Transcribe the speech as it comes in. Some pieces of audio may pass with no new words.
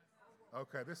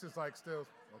Okay, this is like still,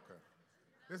 okay.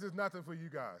 This is nothing for you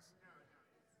guys.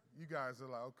 You guys are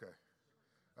like, okay.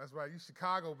 That's right, you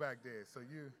Chicago back there.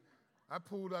 I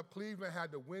pulled up, Cleveland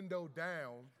had the window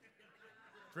down,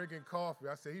 drinking coffee.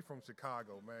 I said, he from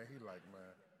Chicago, man. He like,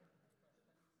 man.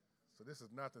 So this is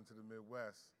nothing to the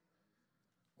Midwest.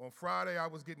 On Friday, I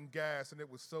was getting gas, and it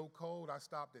was so cold, I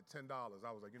stopped at $10.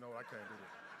 I was like, you know what, I can't do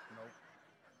this. You know,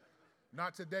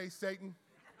 not today, Satan.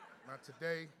 Not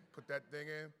today. Put that thing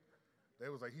in. They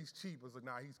was like, he's cheap. I was like,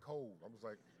 nah, he's cold. I was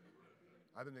like,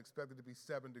 I didn't expect it to be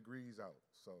 7 degrees out,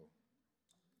 so.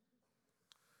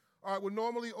 All right, well,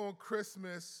 normally on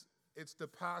Christmas, it's the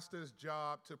pastor's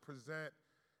job to present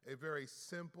a very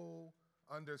simple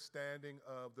understanding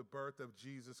of the birth of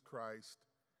Jesus Christ,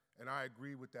 and I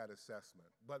agree with that assessment.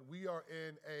 But we are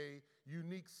in a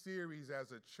unique series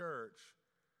as a church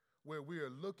where we are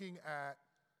looking at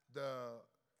the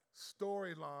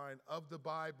storyline of the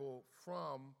Bible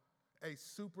from a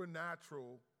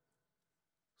supernatural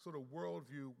sort of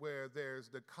worldview where there's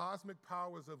the cosmic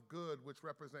powers of good, which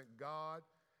represent God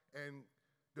and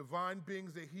divine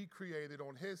beings that he created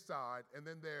on his side, and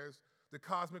then there's the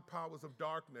cosmic powers of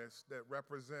darkness that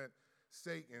represent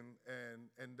Satan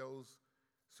and those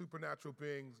supernatural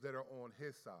beings that are on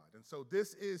his side. And so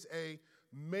this is a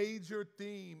major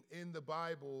theme in the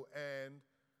Bible, and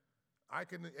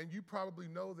you probably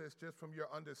know this just from your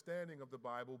understanding of the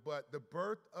Bible, but the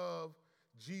birth of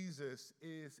Jesus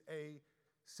is a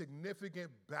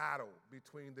significant battle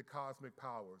between the cosmic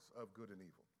powers of good and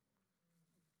evil.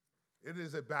 It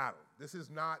is a battle. This is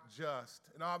not just,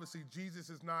 and obviously Jesus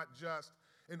is not just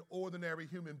an ordinary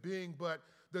human being, but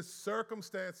the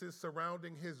circumstances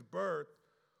surrounding his birth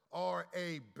are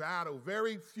a battle.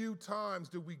 Very few times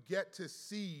do we get to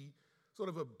see sort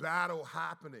of a battle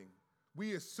happening.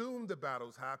 We assume the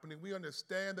battle's happening. We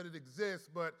understand that it exists,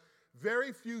 but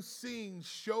very few scenes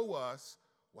show us,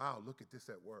 wow, look at this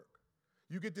at work.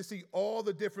 You get to see all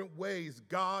the different ways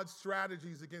God's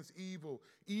strategies against evil,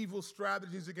 evil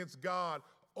strategies against God,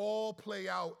 all play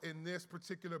out in this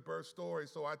particular birth story.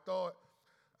 So I thought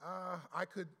I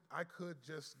could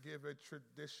just give a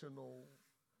traditional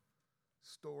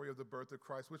story of the birth of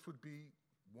Christ, which would be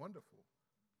wonderful.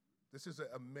 This is an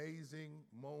amazing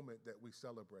moment that we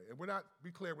celebrate. And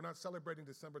be clear, we're not celebrating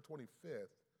December 25th. Right.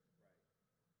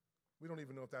 We don't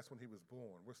even know if that's when he was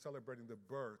born. We're celebrating the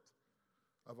birth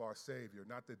of our Savior,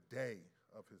 not the day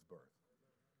of his birth.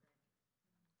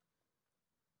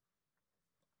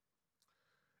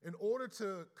 In order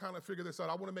to kind of figure this out,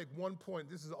 I want to make one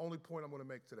point. This is the only point I'm going to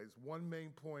make today. It's one main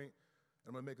point, and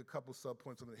I'm going to make a couple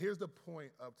sub-points on it. Here's the point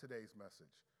of today's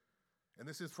message. And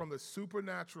this is from the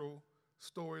supernatural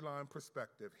storyline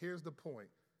perspective. Here's the point.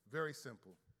 Very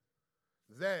simple.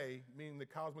 They, meaning the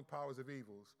cosmic powers of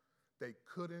evils, they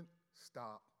couldn't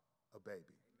stop a baby.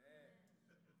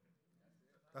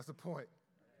 That's the point.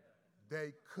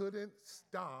 They couldn't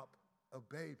stop a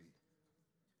baby.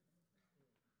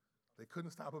 They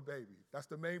couldn't stop a baby. That's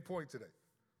the main point today,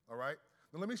 all right?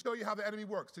 Now let me show you how the enemy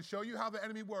works. To show you how the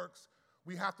enemy works,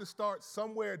 we have to start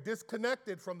somewhere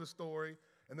disconnected from the story,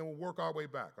 and then we'll work our way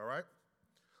back, all right?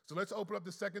 So let's open up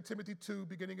to 2 Timothy 2,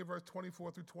 beginning in verse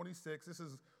 24 through 26. This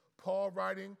is Paul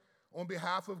writing on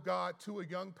behalf of God to a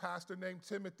young pastor named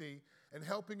Timothy and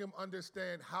helping him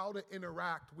understand how to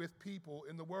interact with people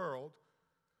in the world.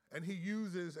 And he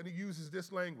uses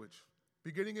this language.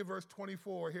 Beginning in verse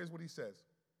 24, here's what he says.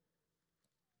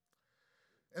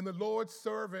 And the Lord's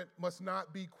servant must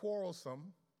not be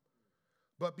quarrelsome,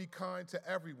 but be kind to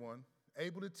everyone,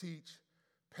 able to teach,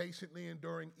 patiently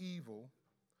enduring evil,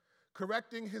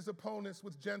 correcting his opponents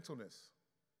with gentleness.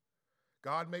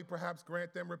 God may perhaps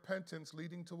grant them repentance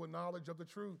leading to a knowledge of the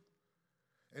truth,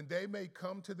 and they may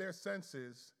come to their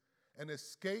senses and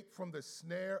escape from the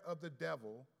snare of the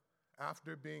devil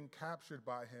after being captured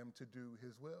by him to do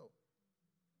his will.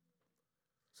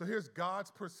 So here's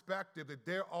God's perspective that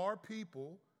there are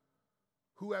people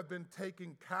who have been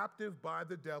taken captive by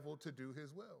the devil to do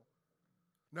his will.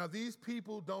 Now, these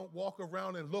people don't walk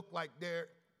around and look like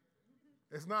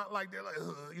it's not like they're like,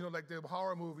 like the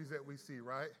horror movies that we see,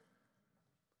 right?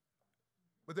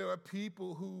 But there are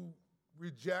people who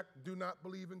do not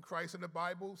believe in Christ, and the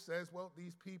Bible says, well,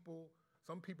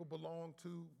 some people belong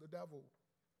to the devil.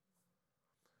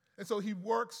 And so he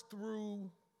works through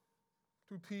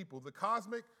people. The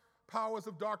cosmic powers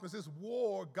of darkness, this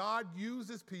war, God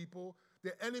uses people,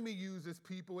 the enemy uses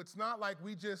people. It's not like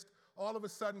we just all of a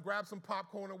sudden grab some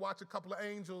popcorn and watch a couple of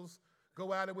angels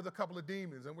go at it with a couple of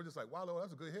demons, and we're just like, wow, Lord,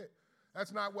 that's a good hit.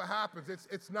 That's not what happens.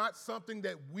 It's not something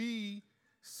that we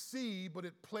see, but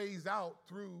it plays out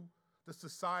through the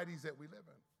societies that we live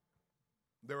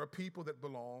in. There are people that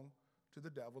belong to the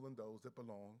devil and those that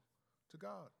belong to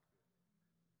God.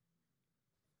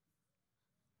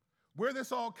 Where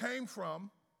this all came from,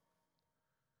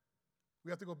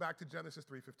 we have to go back to Genesis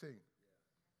 3:15.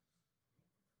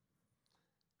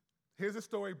 Here's a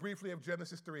story briefly of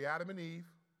Genesis 3. Adam and Eve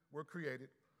were created,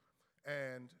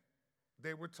 and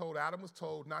they were told, Adam was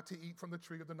told not to eat from the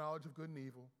tree of the knowledge of good and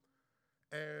evil.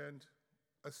 And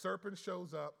a serpent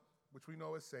shows up, which we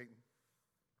know as Satan.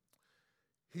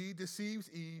 He deceives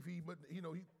Eve. He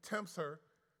tempts her.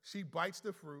 She bites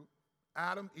the fruit.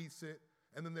 Adam eats it.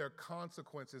 And then there are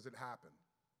consequences that happen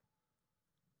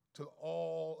to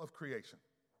all of creation.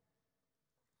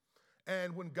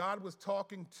 And when God was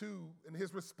talking to, in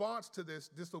his response to this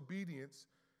disobedience,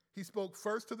 he spoke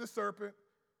first to the serpent,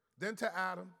 then to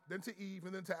Adam, then to Eve,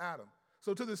 and then to Adam.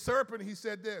 So to the serpent, he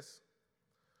said this: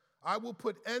 I will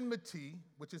put enmity,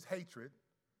 which is hatred,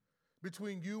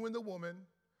 between you and the woman,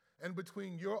 and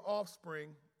between your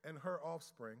offspring and her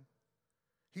offspring.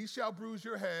 He shall bruise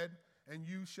your head, and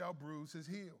you shall bruise his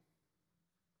heel.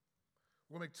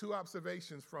 We'll make two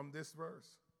observations from this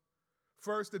verse.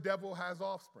 First, the devil has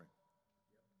offspring.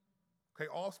 Okay,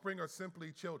 offspring are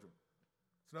simply children.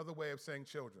 It's another way of saying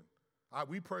children.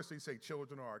 We personally say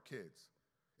children are our kids.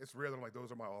 It's rare that I'm like,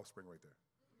 those are my offspring right there.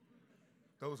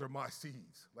 Those are my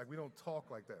seeds. Like, we don't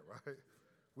talk like that, right?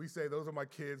 We say, those are my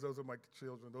kids, those are my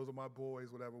children, those are my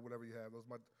boys, whatever you have, those are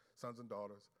my sons and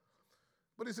daughters.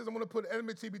 But he says, I'm going to put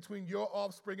enmity between your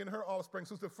offspring and her offspring.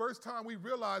 So it's the first time we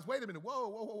realize, wait a minute,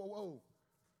 whoa.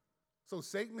 So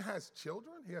Satan has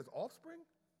children? He has offspring?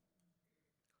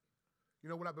 You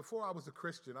know, before I was a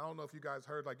Christian, I don't know if you guys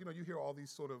heard, you hear all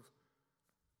these sort of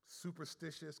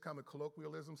superstitious kind of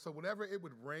colloquialisms. So whenever it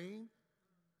would rain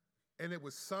and it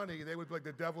was sunny, they would be like,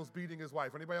 the devil's beating his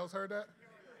wife. Anybody else heard that?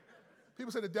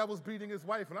 People say the devil's beating his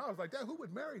wife, and I was like, who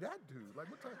would marry that dude? Like,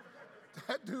 what type?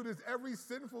 That dude is every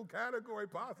sinful category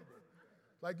possible.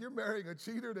 Like, you're marrying a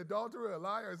cheater, an adulterer, a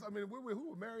liar. I mean, who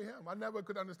would marry him? I never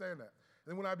could understand that.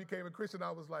 And when I became a Christian,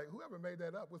 I was like, whoever made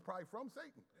that up was probably from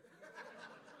Satan.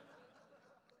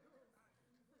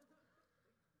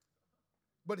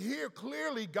 But here,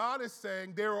 clearly, God is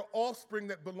saying there are offspring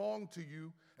that belong to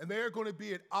you, and they are going to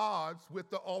be at odds with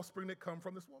the offspring that come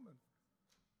from this woman.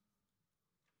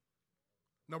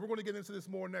 Now, we're going to get into this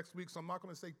more next week, so I'm not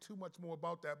going to say too much more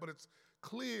about that, but it's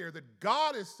clear that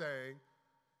God is saying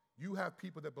you have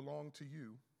people that belong to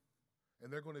you,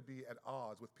 and they're going to be at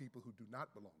odds with people who do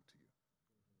not belong to you.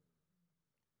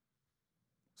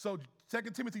 So 2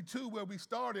 Timothy 2, where we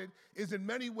started, is in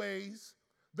many ways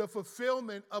the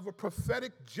fulfillment of a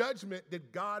prophetic judgment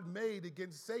that God made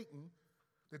against Satan,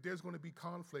 that there's going to be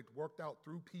conflict worked out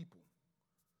through people,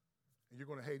 and you're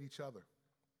going to hate each other.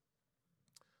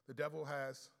 The devil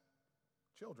has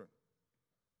children.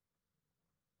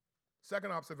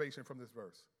 Second observation from this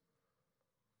verse: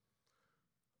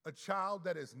 a child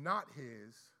that is not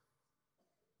his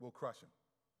will crush him.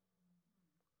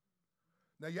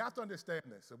 Now, you have to understand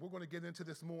this, and we're going to get into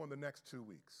this more in the next 2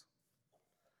 weeks.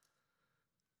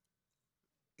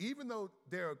 Even though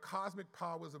there are cosmic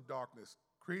powers of darkness,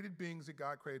 created beings that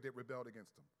God created that rebelled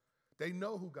against him, they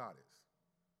know who God is.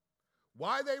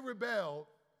 Why they rebelled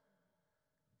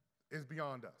is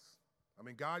beyond us. I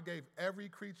mean, God gave every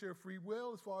creature free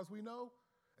will, as far as we know,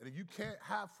 and you can't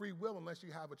have free will unless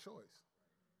you have a choice.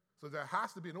 So there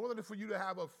has to be, in order for you to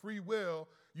have a free will,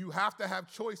 you have to have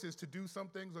choices to do some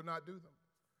things or not do them.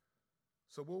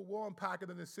 So we'll unpack it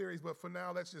in this series, but for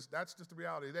now, that's just the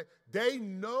reality. They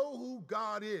know who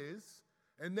God is,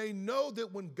 and they know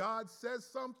that when God says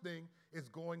something, it's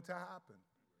going to happen.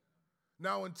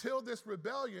 Now, until this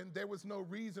rebellion, there was no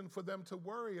reason for them to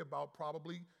worry about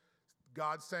probably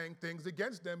God saying things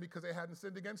against them because they hadn't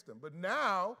sinned against them. But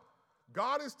now,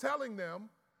 God is telling them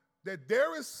that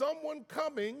there is someone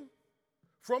coming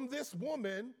from this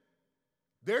woman.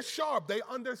 They're sharp. They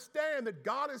understand that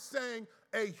God is saying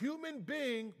a human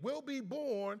being will be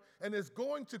born and is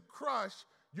going to crush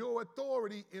your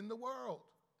authority in the world.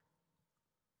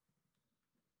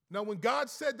 Now, when God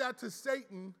said that to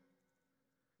Satan,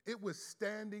 it was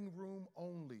standing room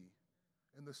only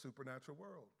in the supernatural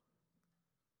world.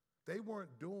 They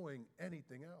weren't doing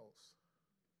anything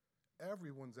else.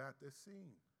 Everyone's at this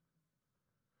scene.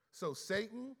 So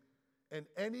Satan and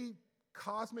any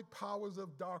cosmic powers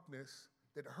of darkness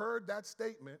that heard that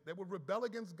statement, that would rebel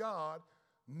against God,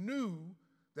 knew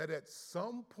that at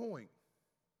some point,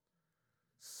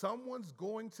 someone's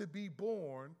going to be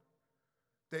born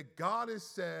that God has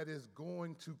said is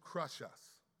going to crush us.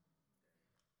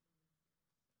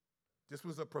 This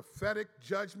was a prophetic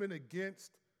judgment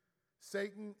against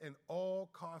Satan and all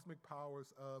cosmic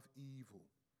powers of evil.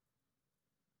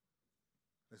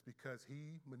 It's because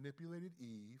he manipulated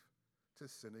Eve to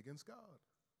sin against God.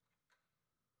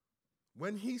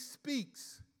 When he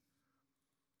speaks,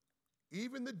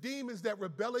 even the demons that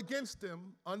rebel against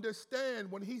him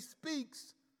understand when he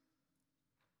speaks,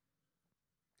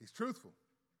 he's truthful.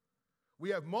 We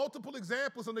have multiple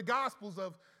examples in the Gospels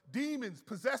of demons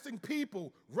possessing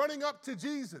people, running up to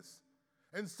Jesus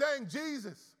and saying,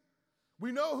 Jesus,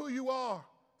 we know who you are,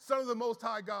 Son of the Most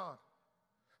High God.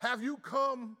 Have you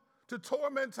come to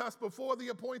torment us before the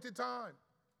appointed time?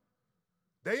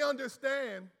 They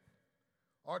understand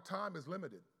our time is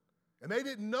limited. And they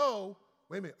didn't know,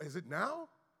 wait a minute, is it now?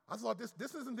 I thought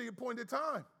this isn't the appointed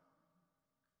time.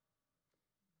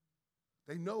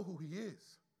 They know who he is.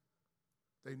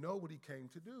 They know what he came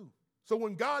to do. So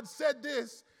when God said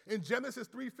this in Genesis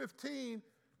 3:15,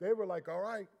 they were like, all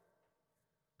right,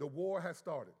 the war has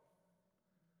started.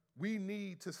 We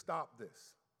need to stop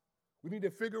this. We need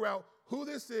to figure out who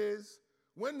this is,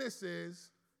 when this is,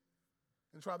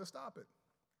 and try to stop it.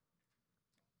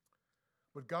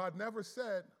 But God never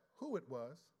said who it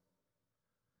was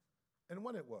and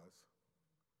when it was.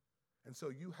 And so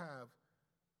you have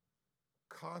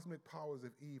cosmic powers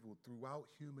of evil throughout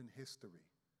human history.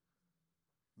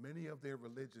 Many of their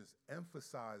religions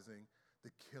emphasizing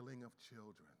the killing of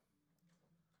children.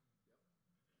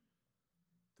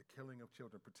 The killing of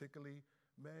children, particularly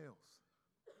males.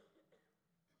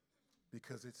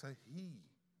 Because it's a he.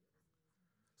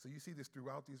 So you see this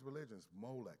throughout these religions,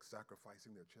 Molech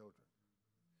sacrificing their children.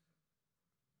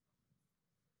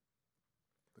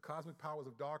 The cosmic powers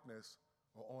of darkness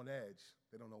are on edge.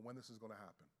 They don't know when this is going to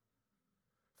happen.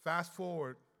 Fast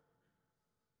forward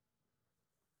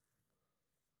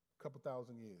a couple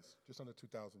thousand years, just under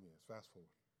 2,000 years. Fast forward,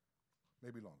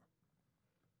 maybe longer.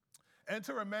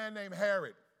 Enter a man named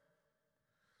Herod.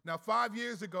 Now, 5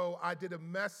 years ago, I did a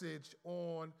message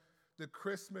on the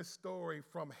Christmas story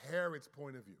from Herod's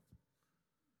point of view.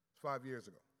 5 years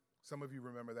ago. Some of you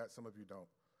remember that, some of you don't.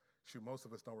 Shoot, most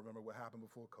of us don't remember what happened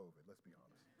before COVID, let's be honest.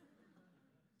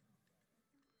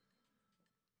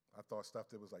 I thought stuff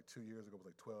that was like 2 years ago was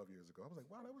like 12 years ago. I was like,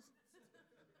 wow,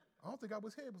 I don't think I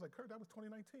was here. It was like, Kurt, that was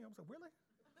 2019. I was like, really?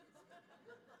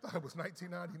 I thought it was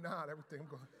 1999, everything.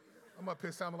 I'm up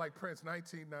here sounding like Prince,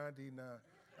 1999.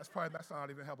 That's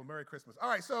not even helping. Merry Christmas. All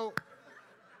right, so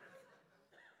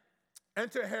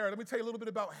enter Herod. Let me tell you a little bit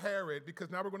about Herod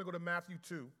because now we're going to go to Matthew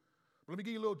 2. But let me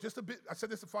give you just a bit. I said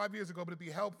this 5 years ago, but it'd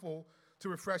be helpful to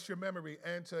refresh your memory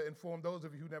and to inform those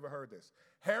of you who never heard this.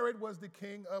 Herod was the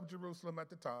king of Jerusalem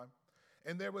at the time,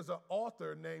 and there was an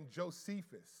author named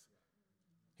Josephus.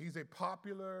 He's a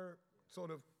popular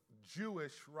sort of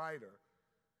Jewish writer,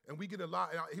 and we get a lot.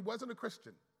 He wasn't a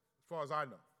Christian, as far as I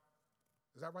know.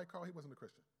 Is that right, Carl? He wasn't a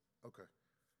Christian. Okay.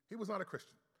 He was not a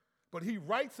Christian. But he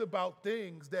writes about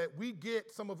things that we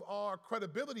get some of our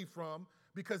credibility from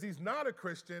because he's not a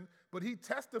Christian, but he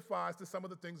testifies to some of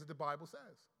the things that the Bible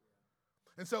says.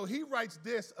 And so he writes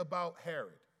this about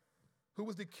Herod, who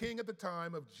was the king at the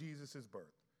time of Jesus'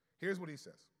 birth. Here's what he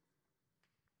says.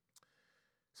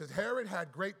 He says, Herod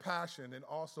had great passion and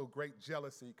also great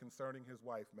jealousy concerning his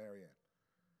wife, Marianne.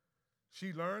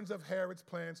 She learns of Herod's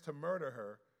plans to murder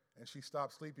her, and she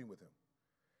stops sleeping with him.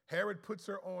 Herod puts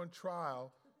her on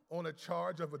trial on a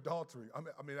charge of adultery. I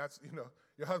mean, that's,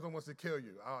 your husband wants to kill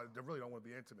you. I really don't want to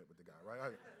be intimate with the guy,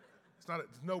 right? It's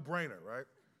a no-brainer, right?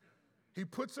 He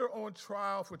puts her on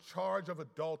trial for charge of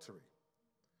adultery.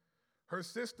 Her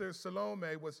sister,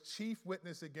 Salome, was chief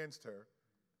witness against her,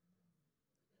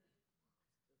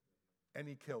 and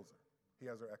he kills her. He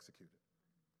has her executed.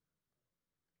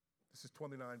 This is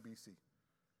 29 BC.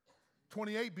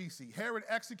 28 BC, Herod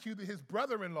executed his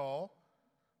brother-in-law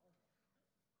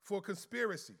for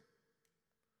conspiracy.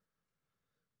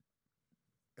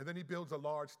 And then he builds a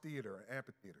large theater, an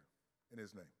amphitheater, in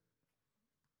his name.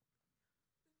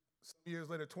 Some years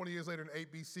later, 20 years later in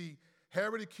 8 BC,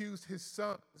 Herod accused his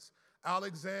sons,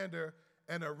 Alexander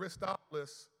and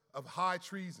Aristobulus, of high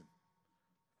treason.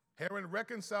 Herod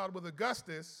reconciled with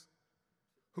Augustus,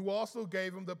 who also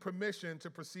gave him the permission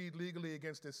to proceed legally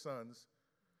against his sons.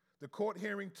 The court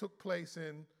hearing took place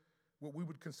in what we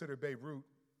would consider Beirut,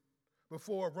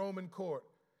 before a Roman court.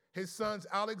 His sons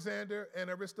Alexander and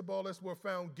Aristobulus were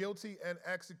found guilty and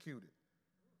executed.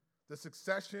 The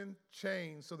succession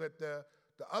changed so that the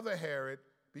other Herod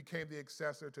became the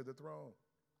successor to the throne.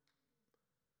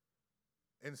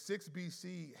 In 6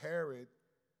 BC, Herod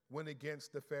went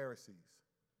against the Pharisees.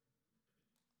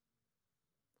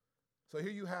 So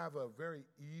here you have a very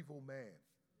evil man.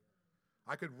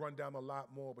 I could run down a lot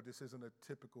more, but this isn't a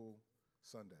typical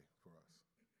Sunday for us.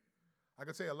 I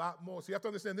could say a lot more. So you have to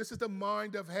understand, this is the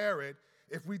mind of Herod.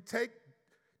 If we take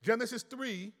Genesis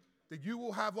 3, that you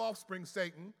will have offspring,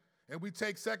 Satan, and we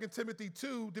take 2 Timothy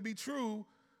 2 to be true,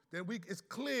 then it's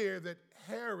clear that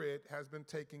Herod has been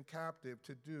taken captive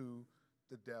to do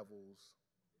the devil's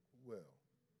will.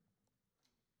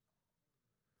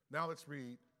 Now let's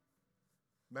read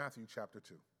Matthew chapter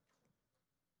 2.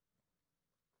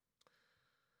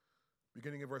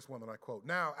 Beginning in verse 1, and I quote,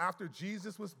 "Now, after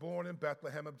Jesus was born in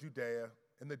Bethlehem of Judea,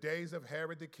 in the days of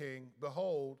Herod the king,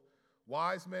 behold,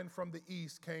 wise men from the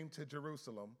east came to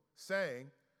Jerusalem,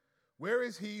 saying, 'Where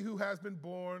is he who has been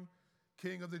born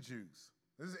King of the Jews?'"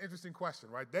 This is an interesting question,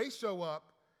 right? They show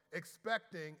up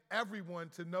expecting everyone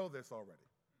to know this already.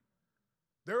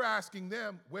 They're asking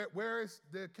them, where is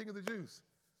the King of the Jews?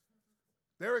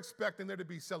 They're expecting there to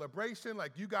be celebration,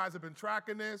 like you guys have been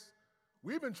tracking this.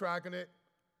 We've been tracking it.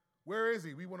 Where is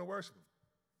he? We want to worship him.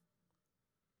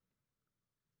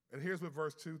 And here's what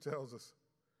verse 2 tells us.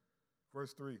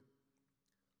 Verse 3.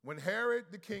 "When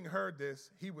Herod the king heard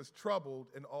this, he was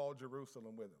troubled, and all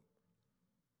Jerusalem with him."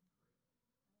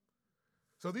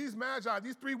 So these magi,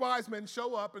 these three wise men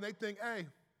show up and they think, hey,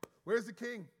 where's the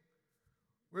king?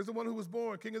 Where's the one who was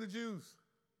born, King of the Jews?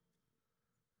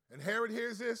 And Herod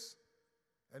hears this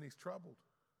and he's troubled.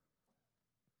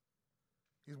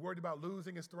 He's worried about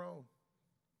losing his throne.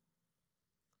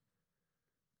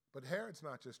 But Herod's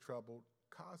not just troubled,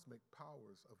 cosmic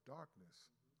powers of darkness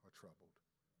are troubled.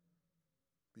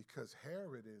 Because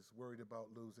Herod is worried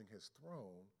about losing his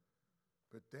throne,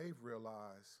 but they've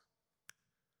realized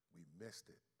we missed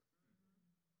it.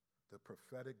 The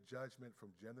prophetic judgment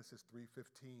from Genesis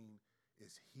 3:15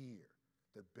 is here.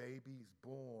 The baby's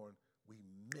born. We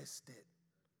missed it.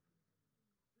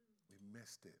 We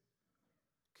missed it.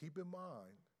 Keep in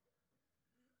mind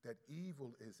that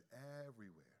evil is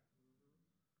everywhere.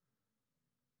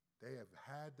 They have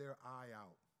had their eye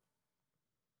out,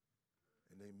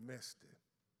 and they missed it.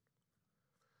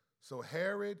 So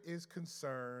Herod is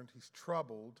concerned, he's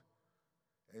troubled,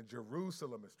 and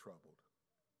Jerusalem is troubled.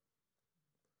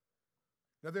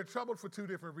 Now, they're troubled for two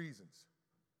different reasons.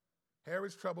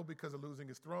 Herod's troubled because of losing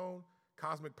his throne.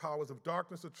 Cosmic powers of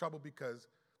darkness are troubled because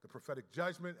the prophetic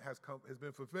judgment has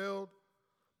been fulfilled.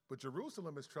 But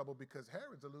Jerusalem is troubled because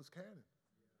Herod's a loose cannon.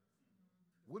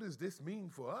 What does this mean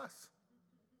for us?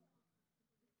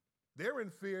 They're in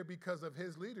fear because of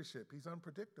his leadership. He's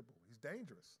unpredictable. He's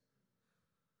dangerous.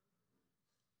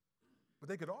 But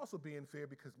they could also be in fear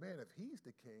because, man, if he's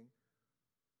the king,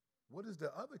 what is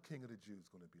the other king of the Jews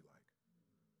going to be like?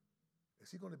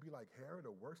 Is he going to be like Herod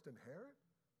or worse than Herod?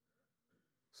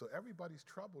 So everybody's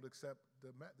troubled except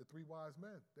the three wise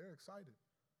men. They're excited.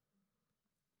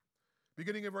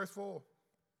 Beginning in verse 4.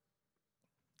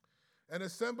 "And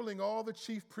assembling all the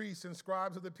chief priests and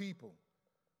scribes of the people,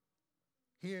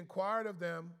 he inquired of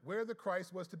them where the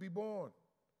Christ was to be born.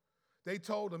 They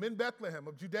told him, in Bethlehem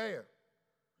of Judea,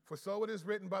 for so it is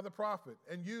written by the prophet,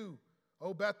 and you,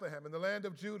 O Bethlehem, in the land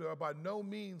of Judah, are by no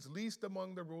means least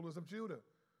among the rulers of Judah.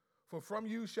 For from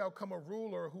you shall come a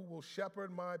ruler who will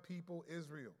shepherd my people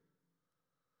Israel.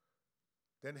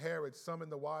 Then Herod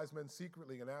summoned the wise men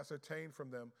secretly and ascertained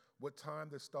from them what time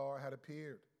the star had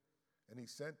appeared. And he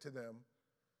sent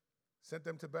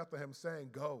them to Bethlehem, saying,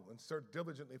 Go and search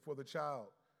diligently for the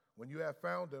child. When you have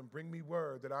found him, bring me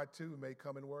word that I too may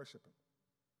come and worship him.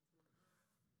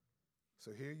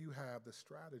 So here you have the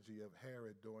strategy of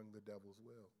Herod doing the devil's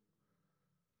will.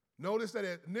 Notice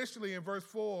that initially in verse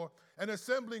 4, and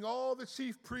assembling all the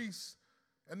chief priests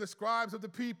and the scribes of the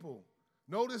people,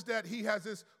 notice that he has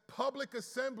this public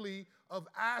assembly of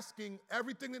asking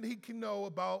everything that he can know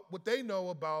about, what they know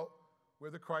about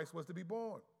where the Christ was to be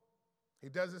born. He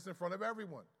does this in front of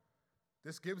everyone.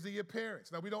 This gives the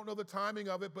appearance. Now, we don't know the timing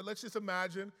of it, but let's just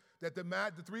imagine that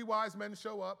the three wise men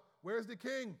show up. Where's the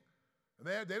king? And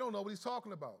they don't know what he's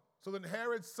talking about. So then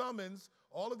Herod summons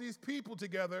all of these people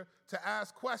together to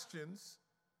ask questions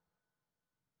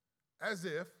as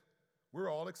if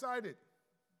we're all excited.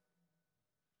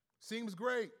 Seems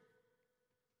great.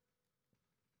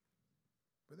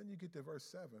 But then you get to verse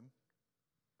 7,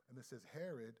 and it says,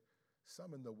 Herod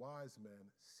summoned the wise men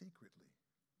secretly.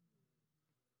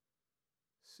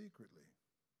 Secretly.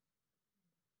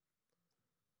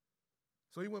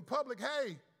 So he went public,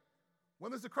 hey,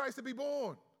 when is the Christ to be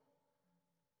born?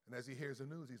 And as he hears the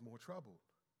news, he's more troubled.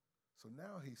 So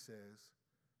now he says,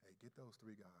 hey, get those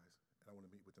three guys, and I want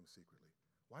to meet with them secretly.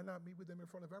 Why not meet with them in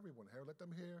front of everyone, Herod?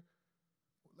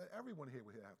 Let everyone hear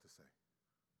what he have to say.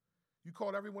 You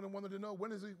called everyone and wanted to know, when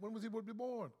was he going to be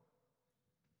born?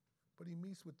 But he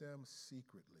meets with them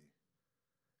secretly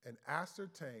and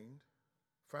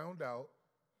found out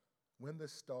when the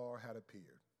star had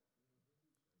appeared.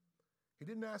 He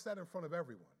didn't ask that in front of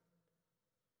everyone.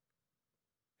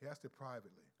 He asked it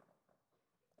privately.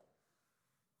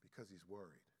 Because he's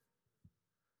worried.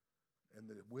 And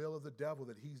the will of the devil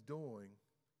that he's doing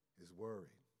is worried.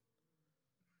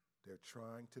 They're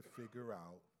trying to figure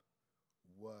out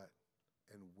what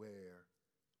and where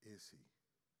is he.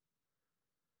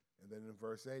 And then in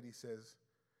verse 8 he says,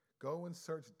 go and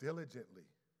search diligently,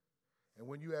 and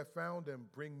when you have found him,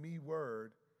 bring me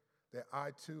word that I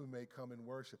too may come and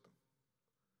worship him.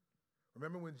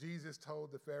 Remember when Jesus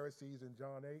told the Pharisees in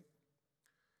John 8?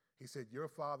 He said, your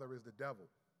father is the devil,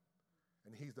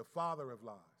 and he's the father of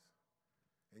lies,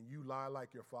 and you lie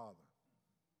like your father.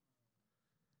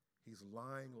 He's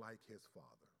lying like his father.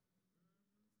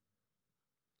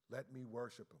 Let me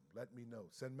worship him. Let me know.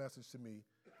 Send message to me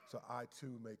so I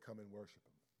too may come and worship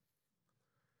him.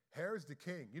 Herod's the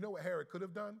king. You know what Herod could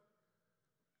have done?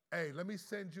 Hey, let me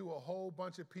send you a whole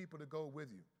bunch of people to go with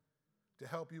you to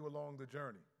help you along the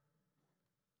journey.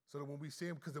 So that when we see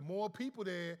him, because the more people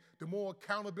there, the more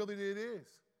accountability it is.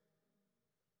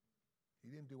 He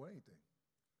didn't do anything.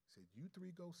 He said, you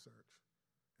three go search,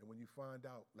 and when you find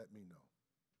out, let me know.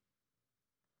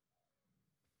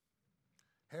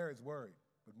 Herod's worried,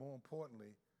 but more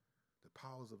importantly, the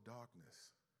powers of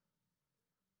darkness.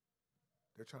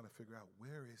 They're trying to figure out,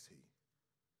 where is he?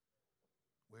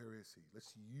 Where is he?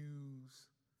 Let's use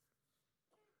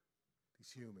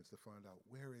these humans to find out,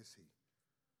 where is he?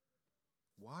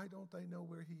 Why don't they know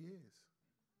where he is?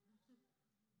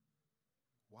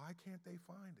 Why can't they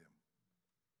find him?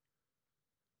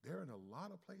 They're in a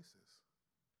lot of places.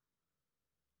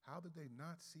 How did they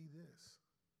not see this?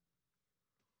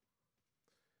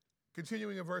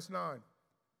 Continuing in verse 9.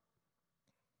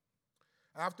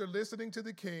 After listening to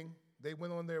the king, they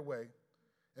went on their way.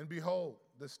 And behold,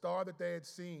 the star that they had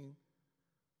seen,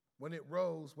 when it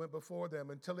rose, went before them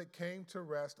until it came to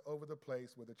rest over the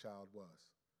place where the child was.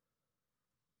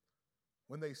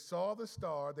 When they saw the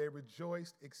star, they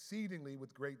rejoiced exceedingly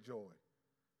with great joy.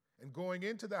 And going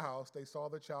into the house, they saw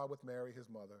the child with Mary, his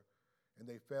mother, and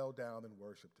they fell down and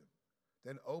worshiped him.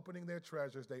 Then opening their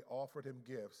treasures, they offered him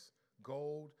gifts,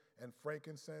 gold and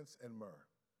frankincense and myrrh.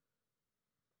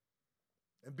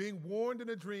 And being warned in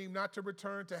a dream not to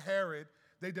return to Herod,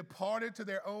 they departed to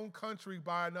their own country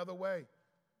by another way.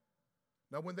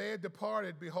 Now when they had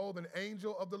departed, behold, an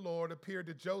angel of the Lord appeared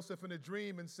to Joseph in a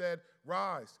dream and said,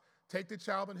 rise, take the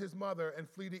child and his mother and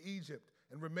flee to Egypt,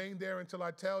 and remain there until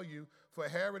I tell you, for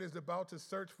Herod is about to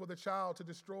search for the child to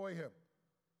destroy him.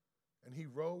 And he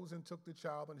rose and took the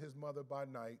child and his mother by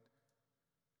night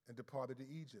and departed to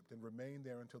Egypt and remained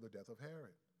there until the death of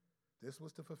Herod. This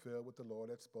was to fulfill what the Lord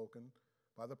had spoken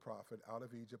by the prophet, out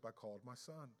of Egypt I called my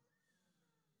son.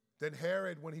 Then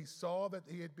Herod, when he saw that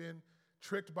he had been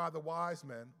tricked by the wise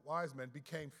men,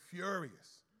 became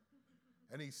furious.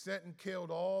 And he sent and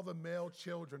killed all the male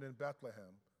children in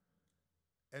Bethlehem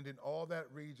and in all that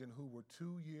region who were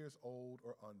 2 years old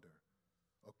or under,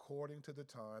 according to the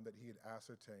time that he had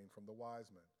ascertained from the wise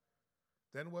men.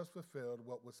 Then was fulfilled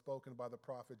what was spoken by the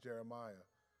prophet Jeremiah.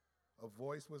 A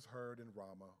voice was heard in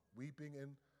Ramah, weeping in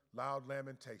loud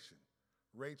lamentation,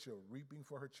 Rachel weeping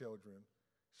for her children.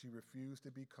 She refused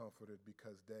to be comforted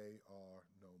because they are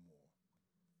no more.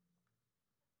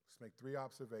 Let's make 3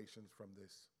 observations from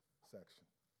this section.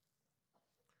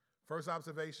 First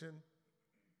observation,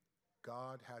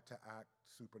 God had to act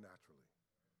supernaturally.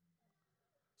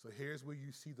 So here's where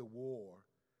you see the war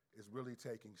is really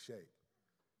taking shape.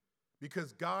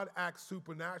 Because God acts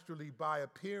supernaturally by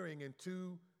appearing in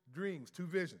 2 dreams, 2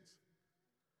 visions.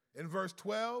 In verse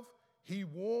 12, he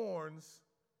warns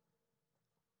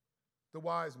the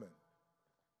wise men.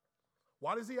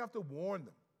 Why does he have to warn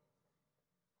them?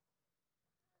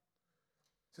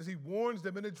 It says he warns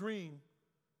them in a dream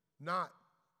not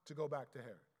to go back to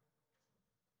Herod.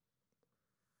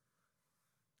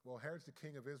 Well, Herod's the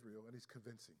king of Israel, and he's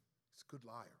convincing. He's a good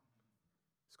liar.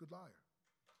 He's a good liar.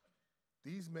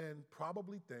 These men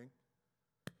probably think,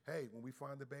 hey, when we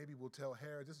find the baby, we'll tell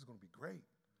Herod this is going to be great.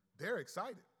 They're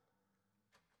excited.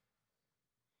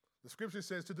 The scripture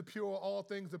says, to the pure, all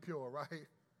things are pure, right?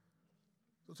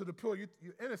 So to the pure,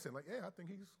 you're innocent. Like, yeah, I think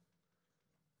he's.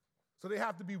 So they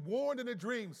have to be warned in a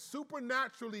dream.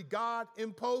 Supernaturally, God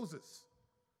imposes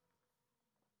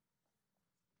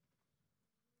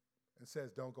and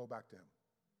says, don't go back to him.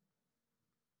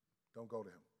 Don't go to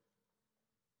him.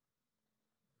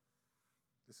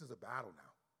 This is a battle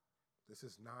now. This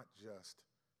is not just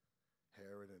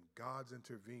Herod, and God's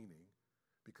intervening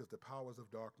because the powers of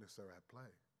darkness are at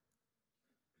play.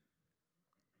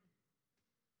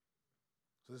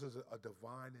 So this is a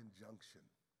divine injunction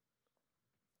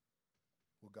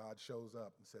where God shows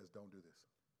up and says, don't do this.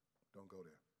 Don't go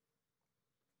there.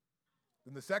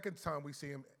 Then the second time we see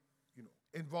him,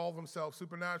 involve himself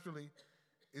supernaturally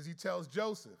is he tells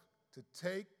Joseph to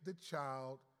take the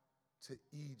child to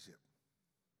Egypt.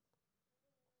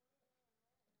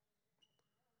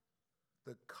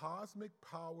 The cosmic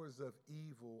powers of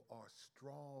evil are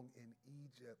strong in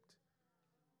Egypt.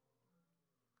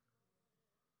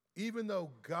 Even though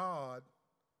God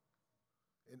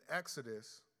in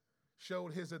Exodus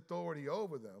showed his authority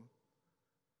over them,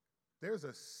 there's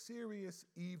a serious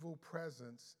evil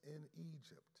presence in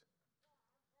Egypt.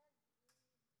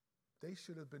 They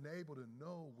should have been able to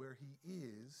know where he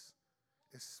is,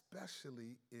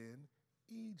 especially in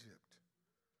Egypt.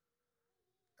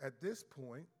 At this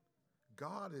point,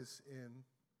 God is in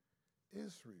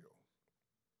Israel.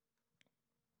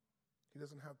 He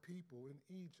doesn't have people in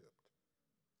Egypt.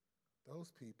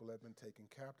 Those people have been taken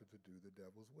captive to do the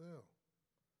devil's will.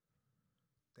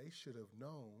 They should have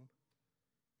known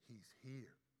he's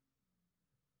here.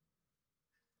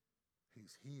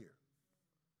 He's here.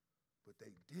 But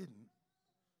they didn't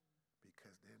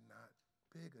because they're not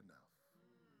big enough.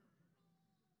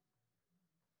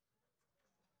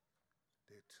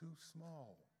 They're too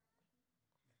small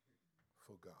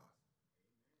for God.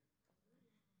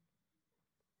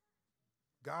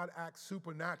 God acts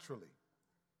supernaturally,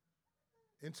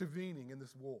 intervening in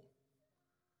this war.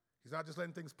 He's not just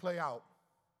letting things play out.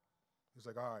 He's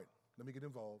like, all right, let me get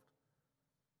involved,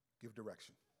 give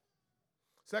direction.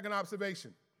 Second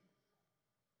observation,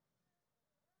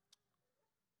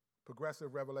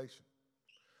 progressive revelation.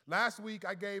 Last week,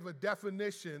 I gave a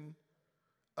definition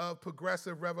of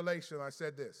progressive revelation. I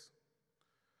said this: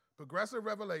 progressive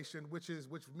revelation, which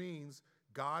means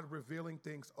God revealing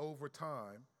things over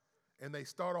time, and they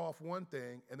start off one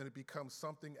thing, and then it becomes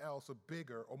something else, or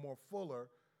bigger, or more fuller,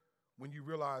 when you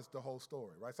realize the whole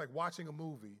story, right? It's like watching a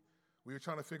movie where you're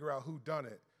trying to figure out who done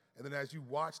it, and then as you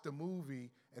watch the movie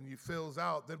and you fills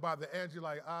out, then by the end you're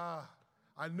like,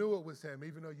 I knew it was him,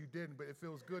 even though you didn't, but it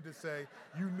feels good to say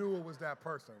you knew it was that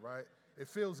person, right? It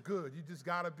feels good. You just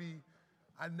gotta be,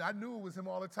 I knew it was him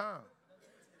all the time.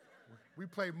 We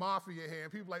play Mafia here,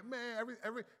 and people are like, man,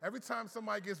 every time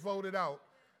somebody gets voted out,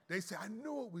 they say, I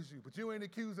knew it was you, but you ain't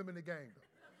accused him in the game,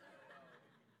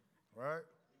 though. Right?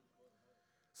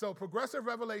 So progressive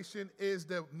revelation is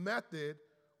the method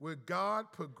where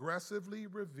God progressively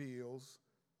reveals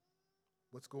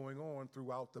what's going on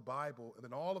throughout the Bible, and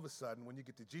then all of a sudden, when you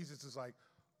get to Jesus, it's like,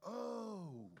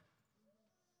 oh.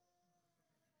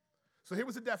 So here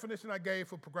was the definition I gave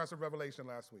for progressive revelation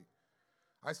last week.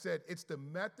 I said, it's the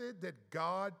method that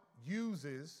God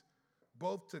uses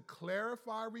both to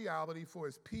clarify reality for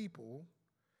his people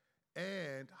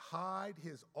and hide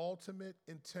his ultimate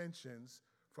intentions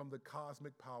from the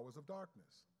cosmic powers of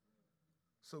darkness.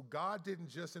 So God didn't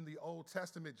just in the Old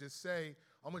Testament just say,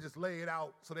 I'm going to just lay it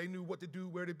out so they knew what to do,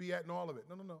 where to be at, and all of it.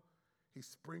 No. He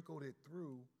sprinkled it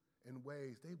through in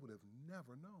ways they would have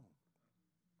never known.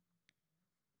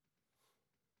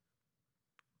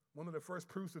 One of the first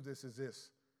proofs of this is this.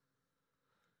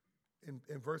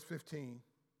 In verse 15,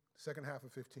 second half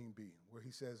of 15b, where he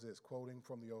says this, quoting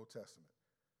from the Old Testament.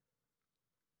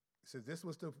 He says, this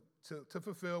was to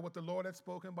fulfill what the Lord had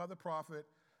spoken by the prophet,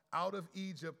 out of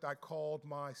Egypt I called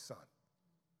my son.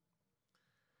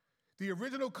 The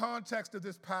original context of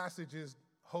this passage is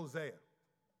Hosea.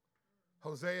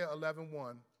 Hosea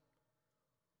 11:1.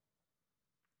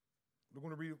 We're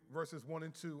going to read verses 1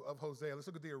 and 2 of Hosea. Let's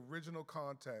look at the original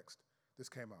context this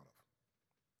came out of.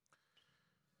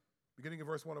 Beginning in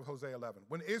verse 1 of Hosea 11.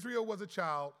 When Israel was a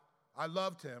child, I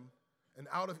loved him, and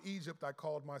out of Egypt I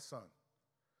called my son.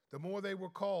 The more they were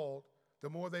called, the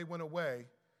more they went away,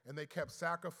 and they kept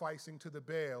sacrificing to the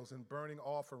Baals and burning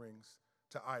offerings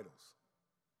to idols.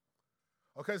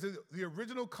 Okay, so the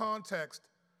original context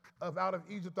of out of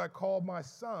Egypt I called my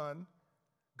son,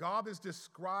 God is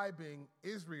describing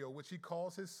Israel, which he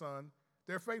calls his son,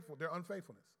 their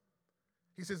unfaithfulness.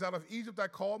 He says, out of Egypt I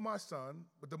called my son,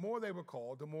 but the more they were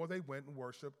called, the more they went and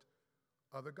worshiped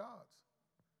other gods.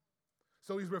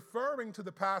 So he's referring to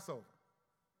the Passover,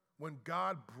 when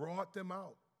God brought them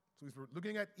out. So he's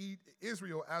looking at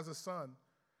Israel as a son,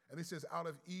 and he says, out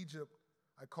of Egypt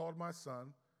I called my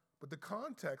son, but the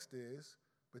context is,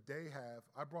 but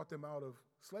I brought them out of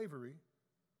slavery,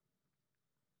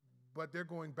 but they're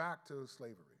going back to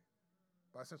slavery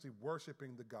by essentially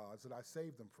worshiping the gods that I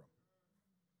saved them from.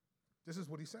 This is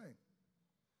what he's saying.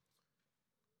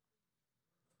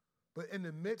 But in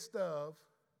the midst of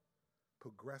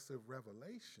progressive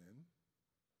revelation,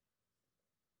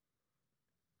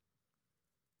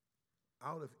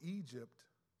 out of Egypt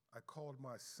I called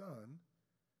my son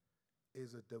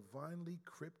is a divinely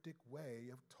cryptic way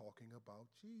of talking about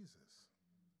Jesus.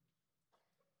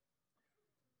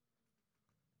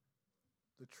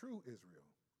 The true Israel.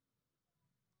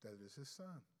 that it is his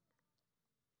son.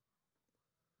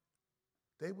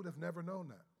 They would have never known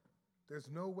that. There's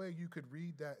no way you could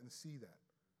read that and see that.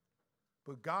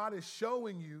 But God is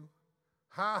showing you,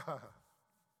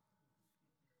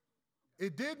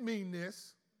 it did mean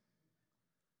this,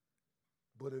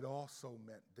 but it also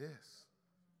meant this.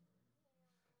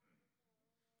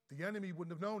 The enemy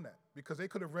wouldn't have known that because they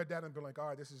could have read that and been like, all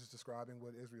right, this is just describing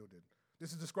what Israel did.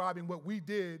 This is describing what we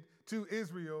did to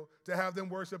Israel to have them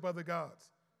worship other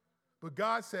gods. But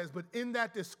God says, but in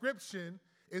that description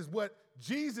is what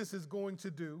Jesus is going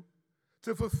to do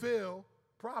to fulfill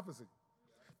prophecy.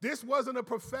 This wasn't a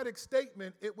prophetic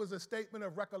statement. It was a statement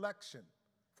of recollection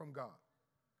from God.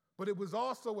 But it was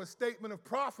also a statement of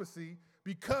prophecy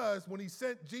because when he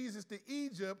sent Jesus to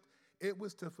Egypt, it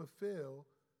was to fulfill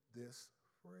this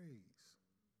phrase.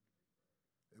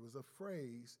 It was a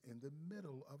phrase in the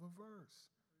middle of a verse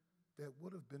that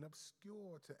would have been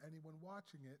obscure to anyone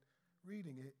watching it,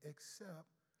 reading it, except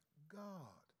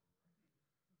God.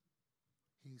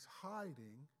 He's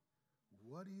hiding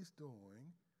what he's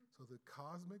doing so the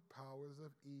cosmic powers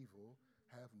of evil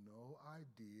have no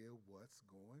idea what's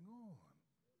going on.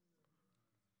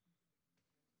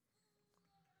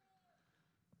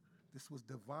 This was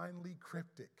divinely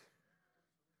cryptic.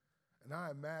 And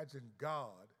I imagine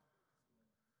God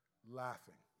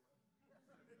laughing.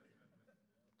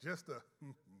 Just a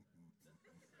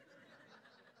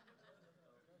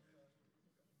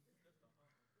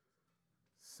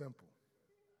simple.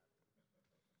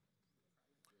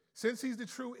 Since he's the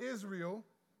true Israel,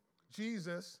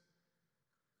 Jesus,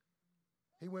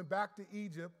 he went back to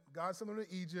Egypt. God sent him to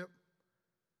Egypt.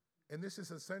 And this is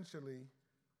essentially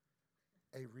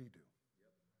a redo.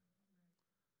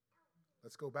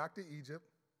 Let's go back to Egypt.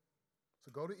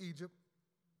 So go to Egypt.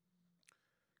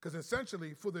 Because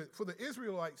essentially, for the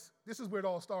Israelites, this is where it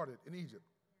all started, in Egypt.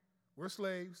 We're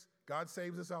slaves. God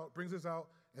saves us out, brings us out,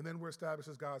 and then we're established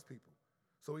as God's people.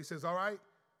 So he says, all right,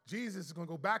 Jesus is going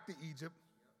to go back to Egypt,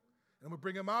 and we'll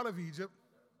bring him out of Egypt.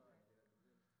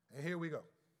 And here we go.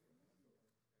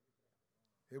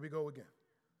 Here we go again.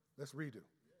 Let's redo.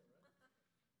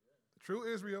 The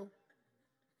true Israel.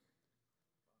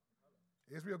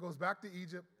 Israel goes back to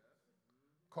Egypt,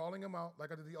 calling him out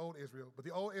like I did the old Israel. But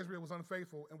the old Israel was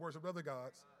unfaithful and worshiped other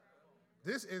gods.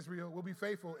 This Israel will be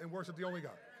faithful and worship the only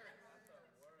God.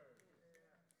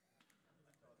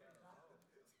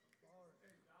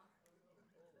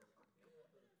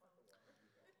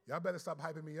 Y'all better stop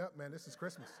hyping me up, man. This is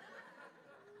Christmas.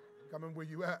 Coming where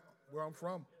you at, where I'm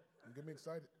from. You get me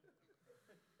excited.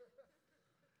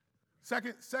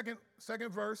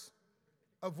 Second verse.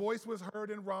 A voice was heard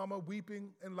in Ramah,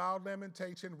 weeping and loud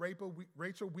lamentation,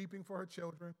 Rachel weeping for her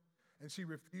children, and she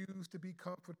refused to be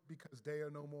comforted because they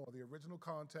are no more. The original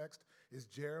context is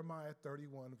Jeremiah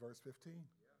 31, verse 15.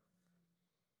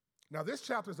 Now, this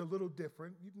chapter is a little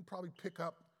different. You can probably pick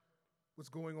up what's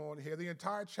going on here. The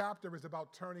entire chapter is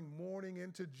about turning mourning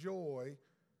into joy,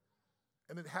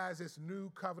 and it has this new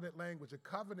covenant language. A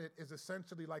covenant is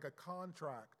essentially like a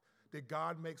contract that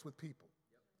God makes with people.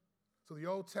 So the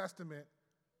Old Testament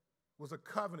was a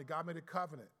covenant. God made a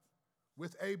covenant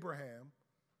with Abraham,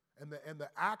 and the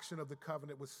action of the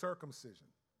covenant was circumcision.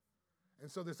 And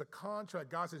so there's a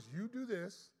contract. God says, you do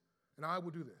this, and I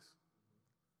will do this.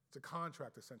 It's a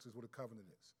contract, essentially, is what a covenant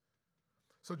is.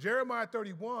 So Jeremiah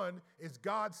 31 is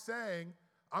God saying,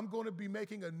 I'm going to be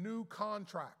making a new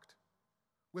contract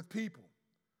with people,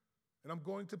 and I'm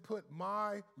going to put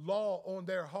my law on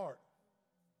their heart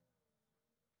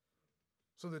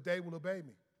so that they will obey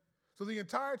me. So the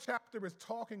entire chapter is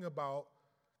talking about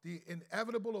the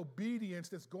inevitable obedience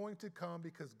that's going to come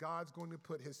because God's going to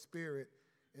put his spirit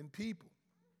in people.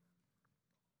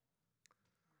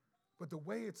 But the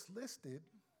way it's listed,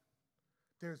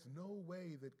 there's no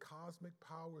way that cosmic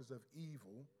powers of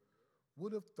evil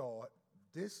would have thought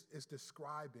this is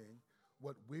describing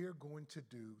what we're going to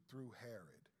do through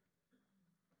Herod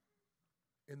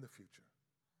in the future.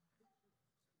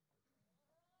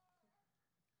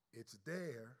 It's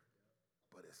there,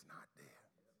 but it's not there.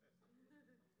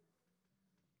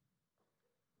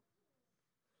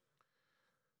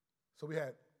 So we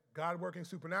had God working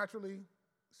supernaturally.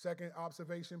 Second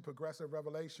observation, progressive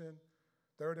revelation.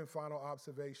 Third and final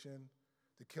observation,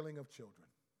 the killing of children.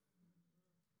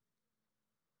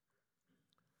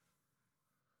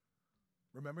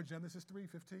 Remember Genesis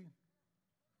 3:15.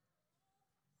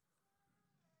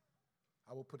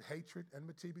 I will put hatred,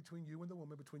 enmity between you and the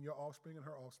woman, between your offspring and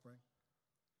her offspring.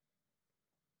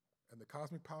 And the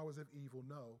cosmic powers of evil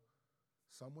know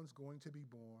someone's going to be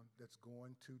born that's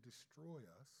going to destroy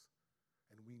us,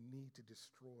 and we need to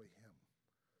destroy him.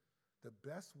 The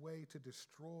best way to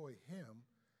destroy him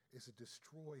is to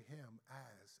destroy him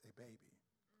as a baby.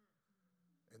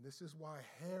 And this is why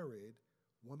Herod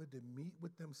wanted to meet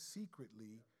with them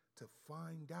secretly to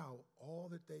find out all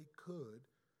that they could.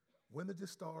 When did the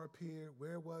star appear?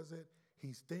 Where was it?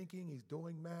 He's thinking, he's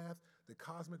doing math. The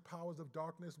cosmic powers of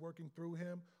darkness working through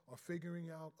him are figuring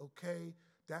out, okay,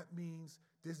 that means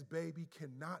this baby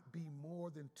cannot be more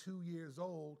than 2 years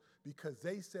old because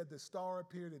they said the star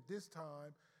appeared at this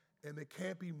time and it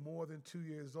can't be more than 2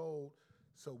 years old.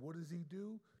 So what does he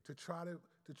do? To try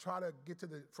to get to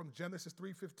from Genesis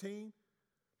 3:15,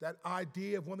 that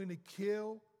idea of wanting to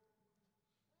kill,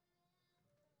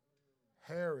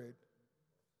 Herod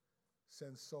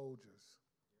sends soldiers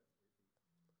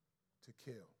to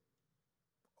kill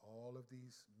all of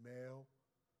these male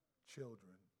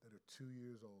children that are 2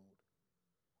 years old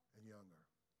and younger.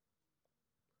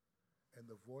 And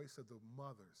the voice of the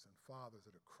mothers and fathers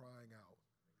that are crying out.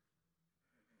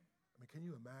 I mean, can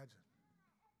you imagine?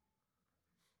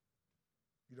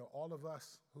 You know, all of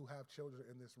us who have children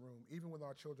in this room, even when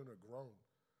our children are grown,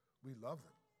 we love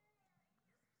them.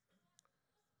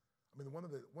 I mean, one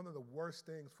of the worst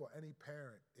things for any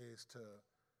parent is to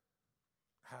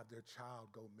have their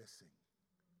child go missing.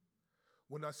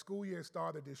 When our school year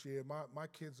started this year, my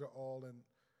kids are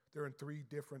they're in 3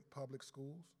 different public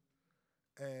schools.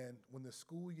 And when the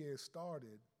school year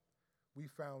started, we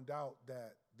found out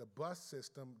that the bus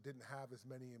system didn't have as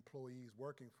many employees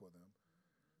working for them.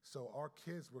 So our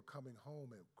kids were coming home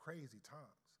at crazy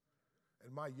times.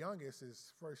 And my youngest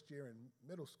is first year in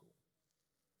middle school.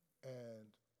 And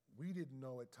we didn't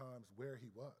know at times where he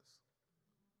was.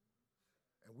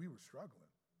 And we were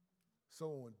struggling. So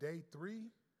on day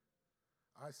 3,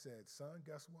 I said, son,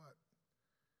 guess what?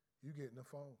 You getting the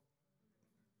phone.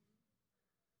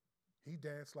 He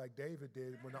danced like David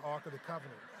did when the Ark of the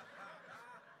Covenant.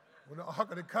 When the Ark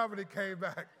of the Covenant came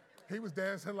back, he was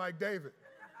dancing like David.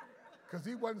 Because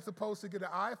he wasn't supposed to get an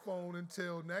iPhone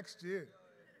until next year.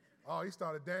 Oh, he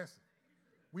started dancing.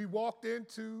 We walked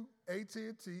into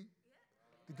AT&T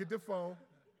to get the phone.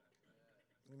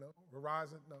 You know,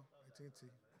 Verizon, no, AT&T.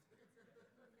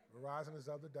 Verizon is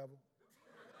of the devil.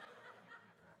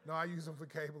 No, I use them for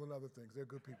cable and other things. They're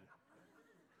good people.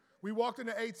 We walked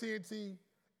into AT&T,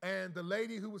 and the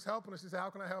lady who was helping us, she said, how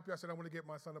can I help you? I said, I want to get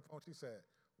my son a phone. She said,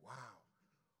 wow,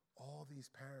 all these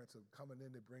parents are coming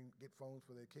in to get phones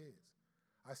for their kids.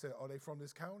 I said, are they from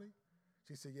this county?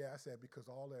 She said, yeah. I said, because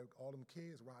all them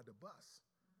kids ride the bus,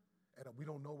 and we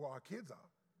don't know where our kids are.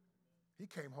 He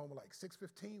came home at like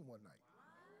 6:15 one night.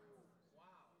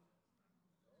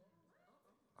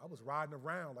 I was riding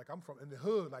around like I'm in the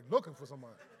hood, like looking for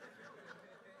somebody.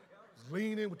 Was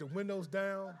leaning with the windows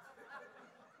down.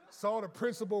 Saw the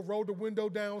principal, rolled the window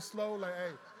down slow, like,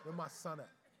 hey, where my son at?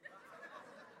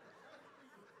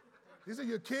 These are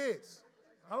your kids.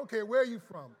 I don't care where you're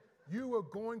from. You are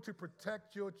going to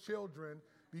protect your children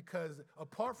because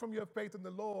apart from your faith in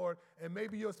the Lord and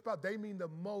maybe your spouse, they mean the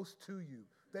most to you.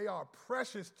 They are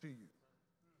precious to you.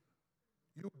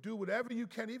 You do whatever you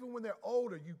can, even when they're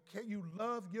older.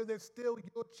 They're still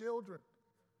your children.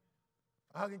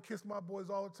 I hug and kiss my boys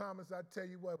all the time, and I tell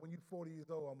you what, when you're 40 years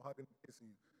old, I'm hugging and kissing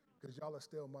you because y'all are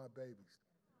still my babies.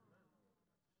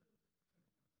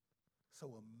 So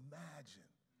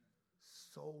imagine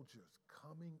soldiers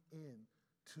coming in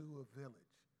to a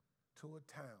village, to a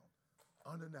town,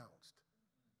 unannounced,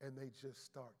 and they just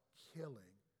start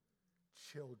killing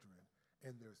children,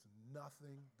 and there's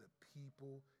nothing the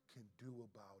people can do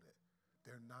about it.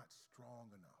 They're not strong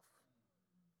enough.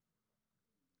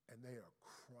 And they are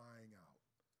crying out.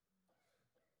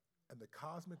 And the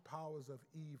cosmic powers of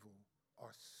evil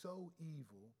are so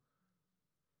evil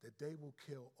that they will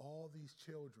kill all these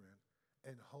children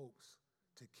in hopes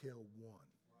to kill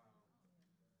one.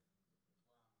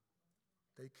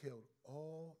 They killed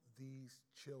all these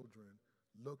children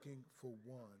looking for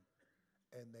one,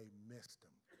 and they missed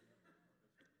them.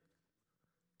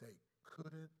 They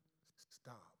couldn't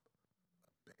stop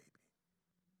a baby.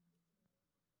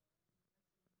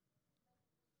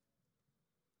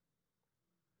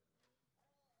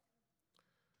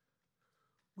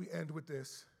 We end with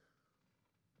this.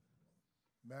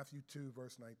 Matthew 2,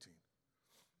 verse 19.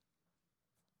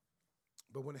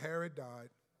 But when Herod died,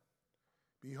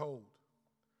 behold,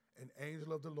 an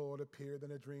angel of the Lord appeared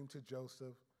in a dream to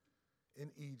Joseph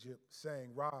in Egypt, saying,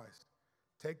 rise,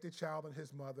 take the child and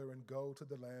his mother and go to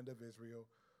the land of Israel,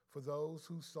 for those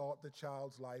who sought the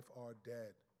child's life are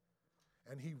dead.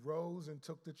 And he rose and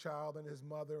took the child and his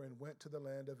mother and went to the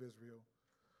land of Israel.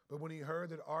 But when he heard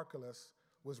that Archelaus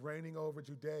was reigning over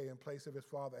Judea in place of his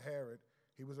father Herod,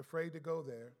 he was afraid to go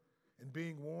there, and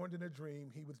being warned in a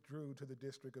dream, he withdrew to the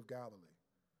district of Galilee.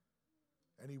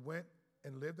 And he went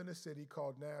and lived in a city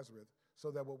called Nazareth, so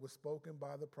that what was spoken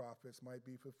by the prophets might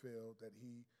be fulfilled, that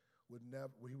he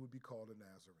would be called a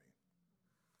Nazarene.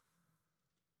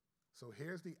 So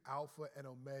here's the Alpha and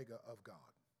Omega of God,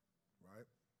 right?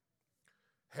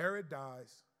 Herod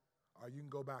dies, or you can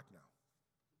go back now.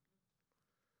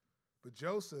 But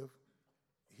Joseph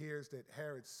hears that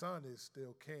Herod's son is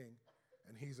still king,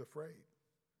 and he's afraid.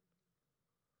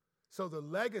 So the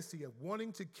legacy of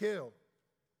wanting to kill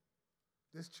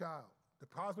this child, the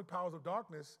cosmic powers of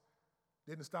darkness,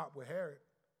 didn't stop with Herod.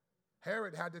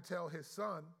 Herod had to tell his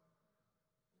son,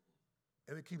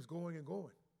 and it keeps going and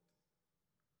going.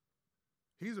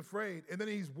 He's afraid, and then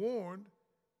he's warned.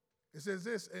 It says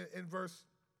this in verse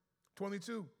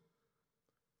 22.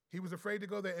 He was afraid to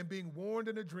go there, and being warned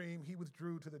in a dream, he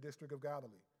withdrew to the district of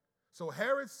Galilee. So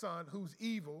Herod's son, who's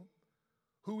evil,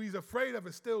 who he's afraid of,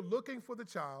 is still looking for the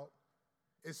child,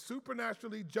 is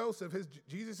supernaturally Joseph,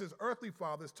 Jesus' earthly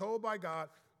father, is told by God,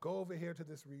 go over here to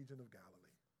this region of Galilee.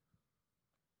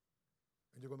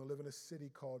 And you're going to live in a city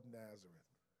called Nazareth.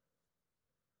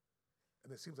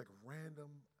 And it seems like random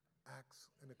acts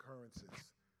and occurrences,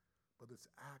 but it's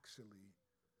actually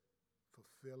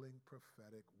fulfilling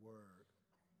prophetic word.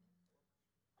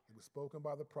 It was spoken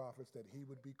by the prophets that he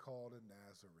would be called a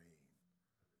Nazarene.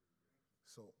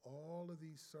 So all of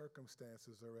these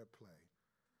circumstances are at play.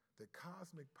 The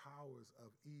cosmic powers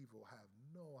of evil have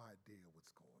no idea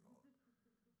what's going on.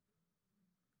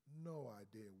 No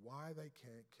idea why they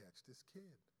can't catch this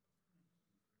kid.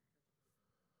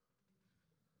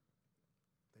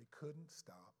 They couldn't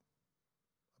stop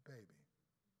a baby.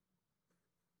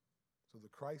 So the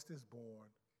Christ is born,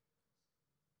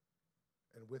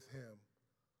 and with him,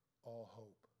 all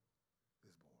hope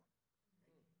is born.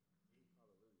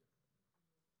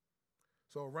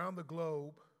 So around the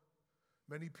globe,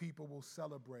 many people will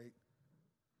celebrate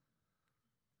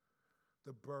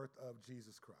the birth of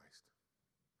Jesus Christ.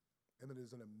 And it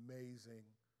is an amazing,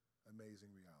 amazing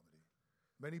reality.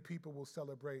 Many people will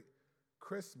celebrate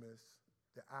Christmas,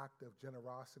 the act of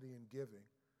generosity and giving,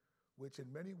 which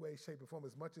in many ways, shape, and form,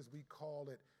 as much as we call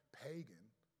it pagan,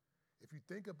 if you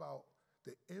think about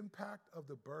the impact of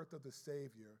the birth of the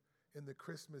Savior in the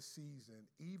Christmas season,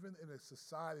 even in a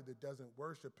society that doesn't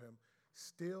worship him,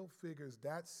 still figures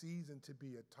that season to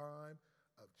be a time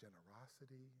of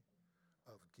generosity,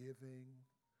 of giving,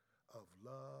 of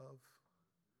love.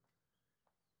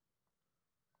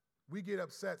 We get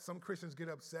upset, some Christians get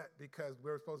upset because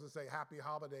we're supposed to say happy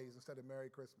holidays instead of Merry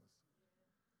Christmas.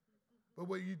 But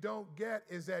what you don't get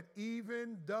is that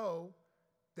even though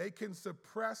they can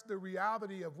suppress the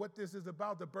reality of what this is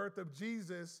about, the birth of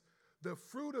Jesus, the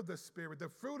fruit of the Spirit, the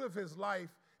fruit of his life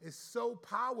is so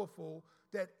powerful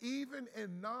that even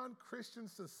in non-Christian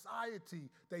society,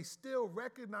 they still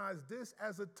recognize this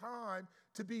as a time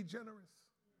to be generous.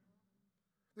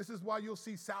 This is why you'll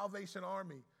see Salvation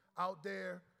Army out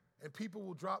there and people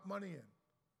will drop money in.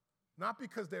 Not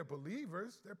because they're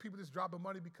believers, they're people just dropping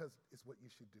money because it's what you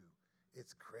should do.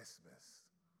 It's Christmas.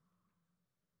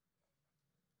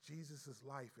 Jesus'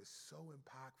 life is so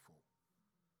impactful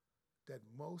that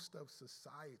most of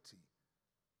society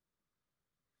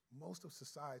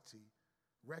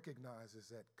recognizes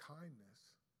that kindness,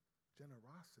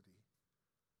 generosity,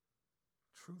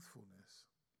 truthfulness,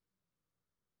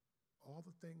 all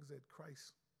the things that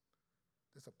Christ,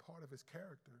 that's a part of his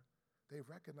character, they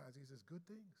recognize these as good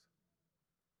things.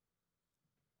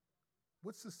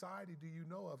 What society do you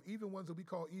know of, even ones that we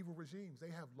call evil regimes?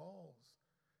 They have laws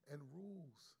and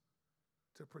rules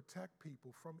to protect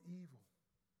people from evil.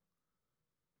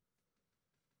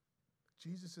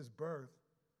 Jesus' birth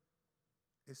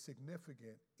is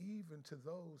significant even to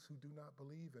those who do not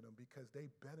believe in him because they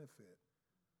benefit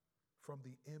from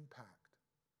the impact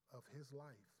of his life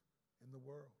in the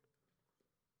world.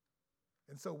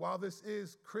 And so while this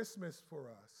is Christmas for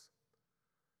us,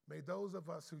 may those of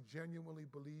us who genuinely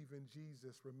believe in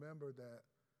Jesus remember that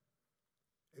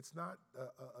it's not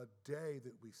a day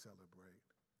that we celebrate.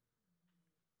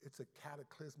 It's a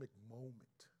cataclysmic moment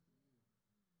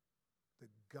that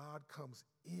God comes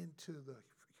into the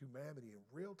humanity in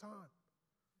real time.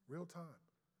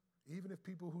 Even if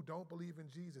people who don't believe in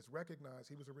Jesus recognize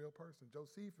he was a real person.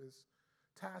 Josephus,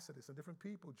 Tacitus, and different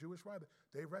people, Jewish writers,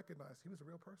 they recognized he was a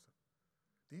real person.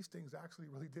 These things actually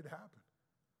really did happen.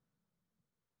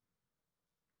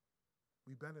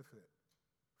 We benefit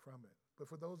from it. But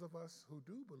for those of us who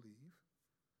do believe,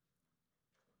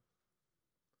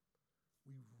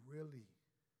 we really,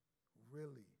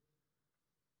 really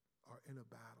are in a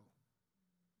battle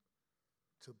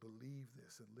to believe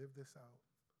this and live this out.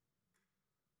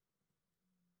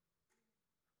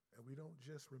 And we don't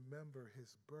just remember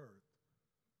his birth,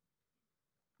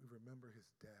 We remember his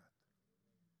death.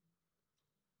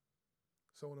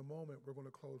 So in a moment, we're going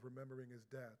to close remembering his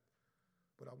death.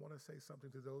 But I want to say something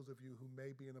to those of you who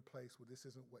may be in a place where this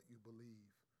isn't what you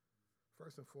believe.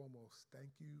 First and foremost,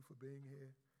 thank you for being here.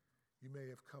 You may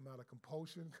have come out of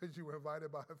compulsion because you were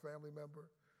invited by a family member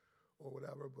or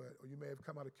whatever, or you may have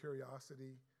come out of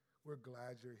curiosity. We're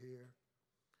glad you're here.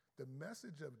 The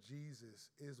message of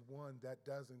Jesus is one that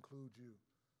does include you.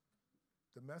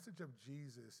 The message of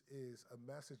Jesus is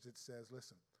a message that says,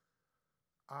 listen,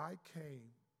 I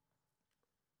came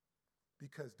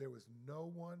because there was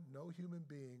no one, no human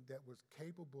being that was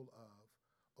capable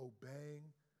of obeying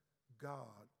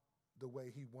God the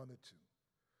way he wanted to.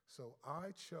 So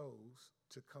I chose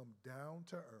to come down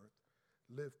to earth,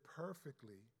 live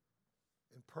perfectly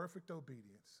in perfect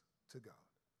obedience to God.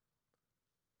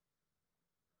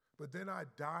 But then I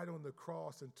died on the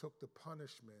cross and took the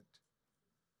punishment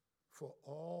for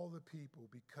all the people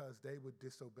because they would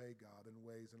disobey God in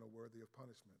ways that are worthy of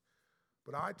punishment.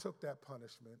 But I took that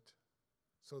punishment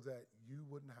so that you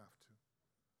wouldn't have to.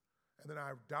 And then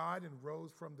I died and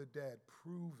rose from the dead,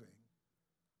 proving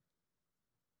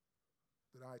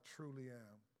that I truly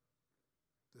am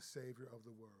the Savior of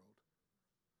the world.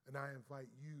 And I invite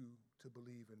you to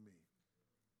believe in me.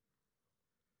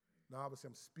 Now, obviously,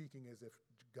 I'm speaking as if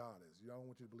God is. I don't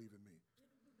want you to believe in me.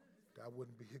 That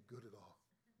wouldn't be good at all.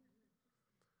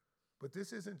 But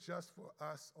this isn't just for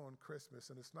us on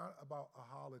Christmas, and it's not about a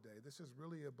holiday. This is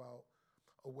really about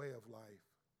a way of life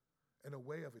and a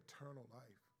way of eternal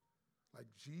life. Like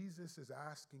Jesus is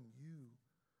asking you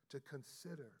to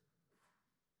consider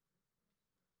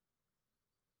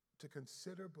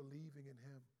believing in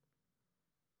him.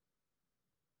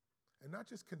 And not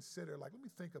just consider, like, let me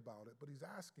think about it, but he's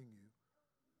asking you.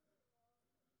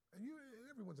 And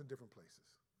everyone's in different places.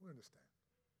 We understand.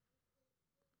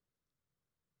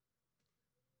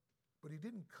 But he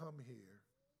didn't come here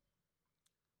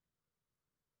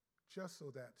just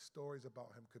so that stories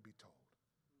about him could be told.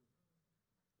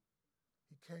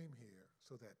 He came here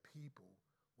so that people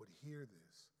would hear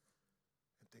this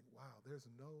and think, wow, there's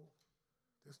no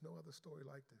other story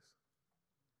like this.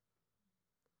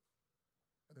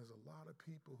 And there's a lot of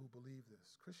people who believe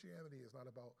this. Christianity is not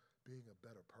about being a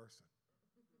better person.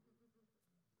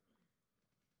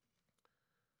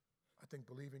 I think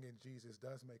believing in Jesus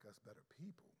does make us better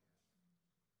people.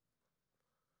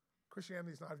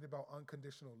 Christianity is not even about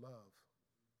unconditional love.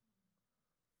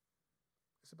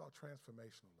 It's about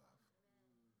transformational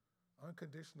love.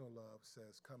 Unconditional love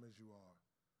says, come as you are.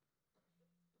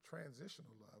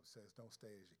 Transitional love says, don't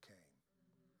stay as you came.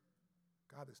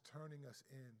 God is turning us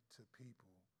into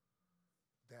people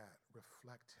that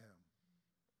reflect him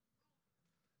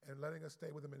and letting us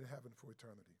stay with him in heaven for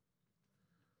eternity.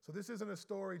 So this isn't a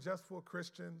story just for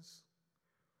Christians.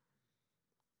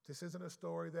 This isn't a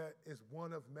story that is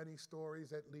one of many stories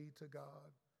that lead to God.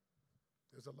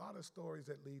 There's a lot of stories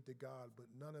that lead to God, but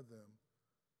none of them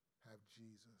have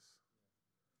Jesus.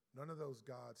 None of those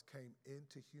gods came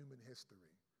into human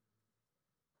history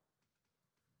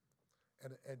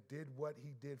and did what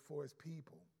he did for his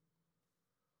people.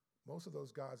 Most of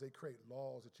those gods, they create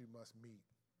laws that you must meet.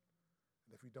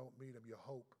 And if you don't meet them, you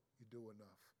hope you do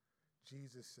enough.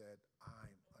 Jesus said,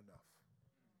 I'm enough.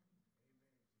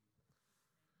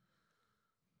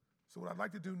 So what I'd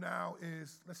like to do now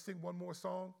is let's sing one more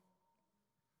song.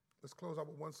 Let's close out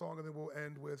with one song, and then we'll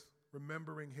end with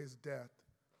remembering his death.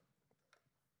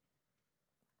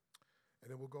 And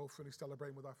then we'll go finish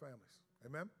celebrating with our families.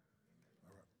 Amen?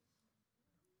 All right.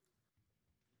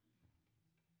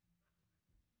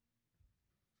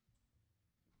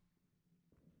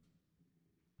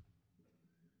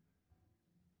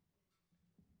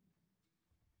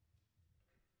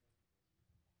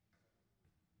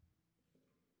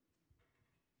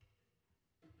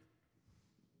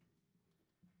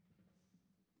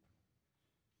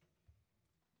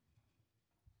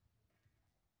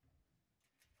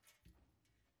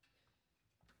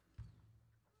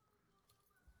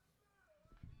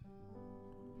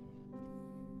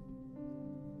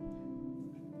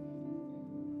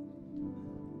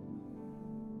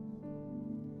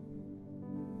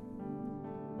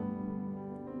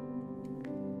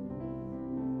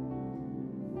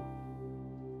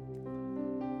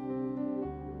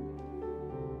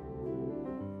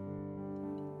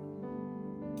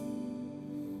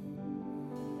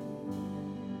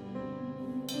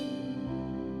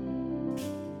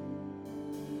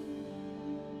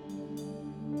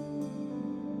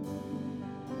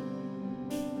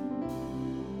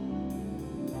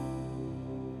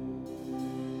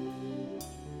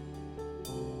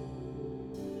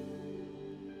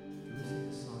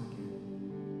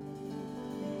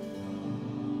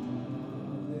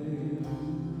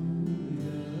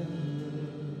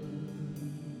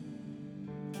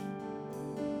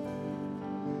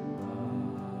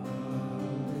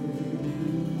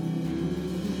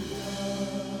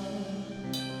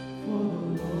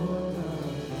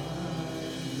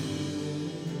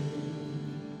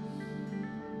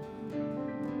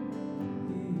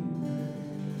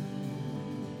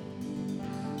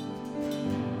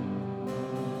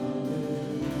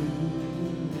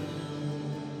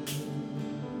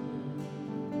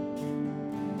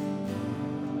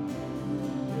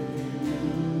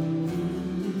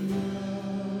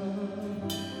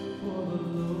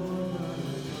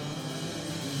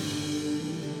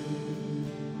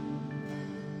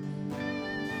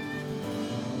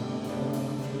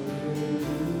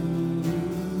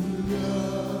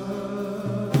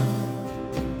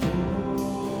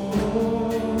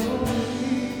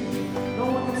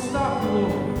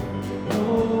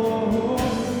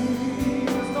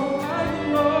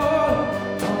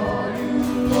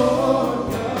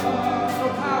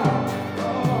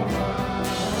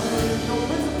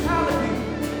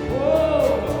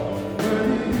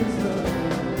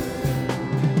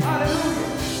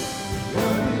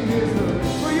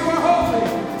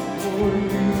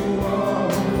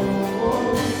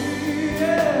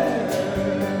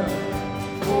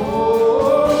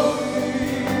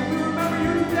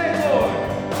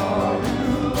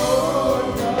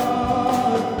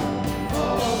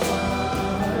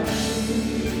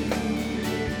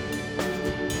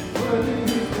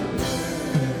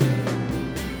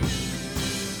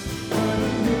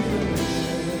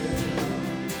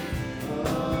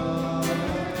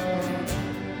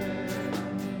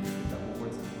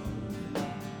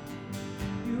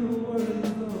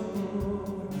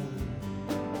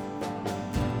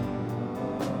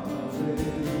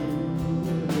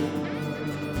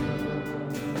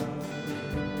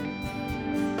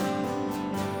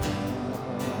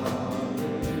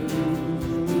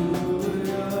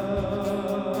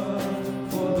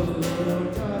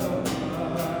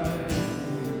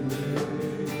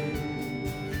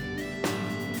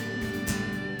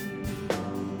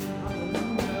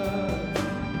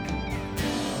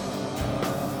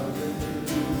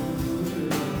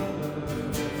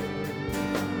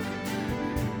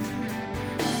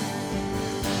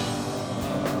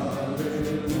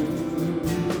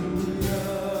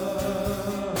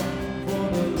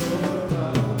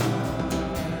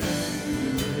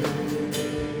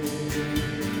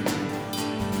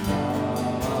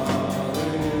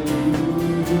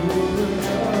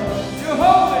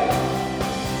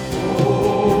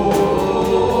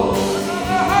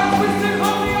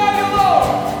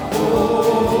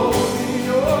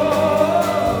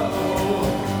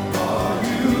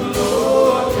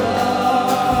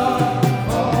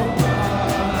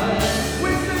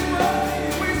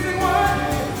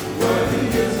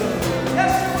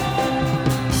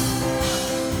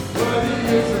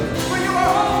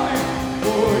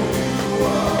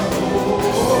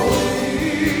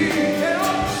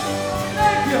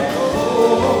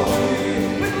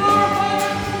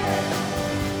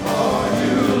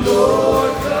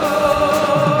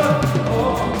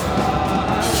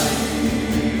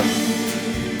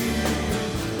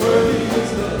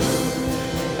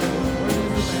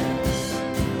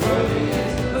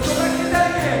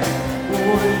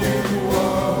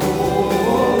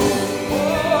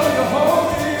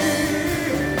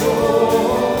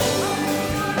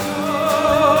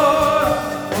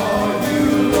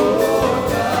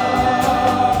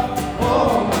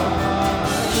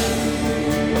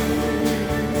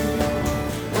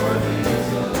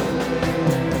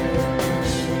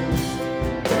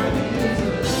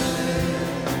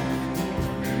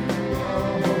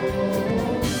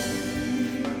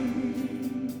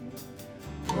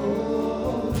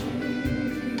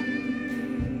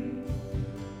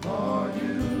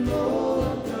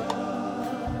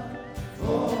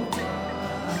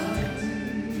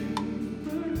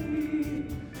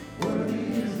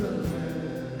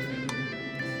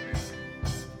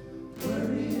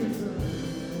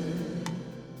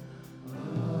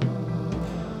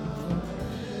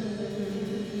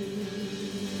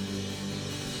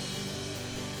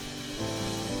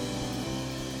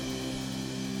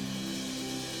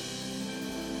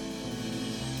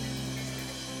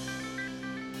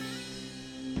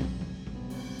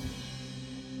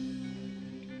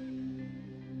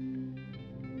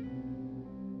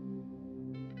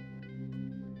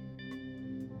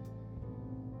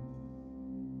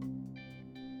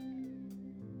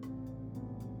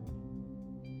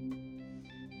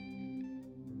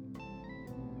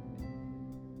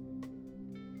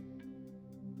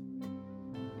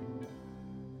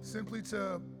 simply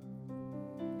to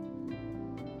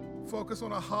focus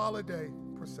on a holiday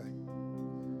per se.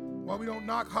 While we don't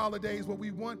knock holidays, what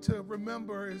we want to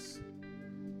remember is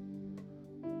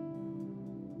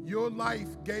your life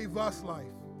gave us life.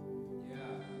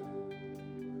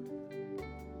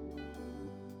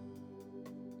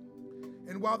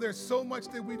 And while there's so much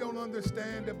that we don't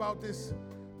understand about this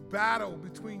battle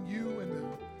between you and the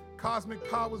cosmic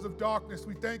powers of darkness,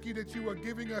 we thank you that you are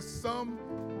giving us some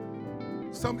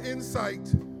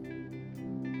insight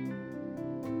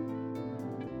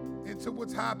into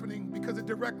what's happening, because it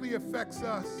directly affects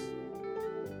us.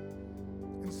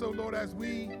 And so, Lord, as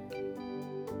we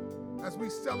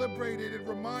celebrated and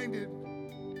reminded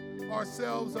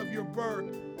ourselves of your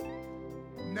birth,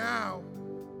 now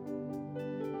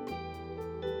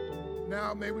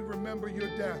may we remember your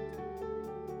death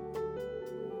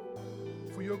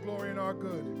for your glory and our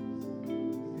good.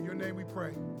 In your name we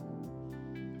pray.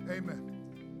 Amen.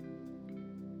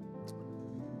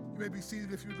 You may be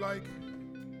seated if you'd like.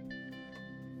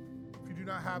 If you do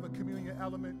not have a communion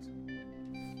element,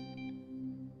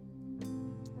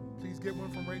 please get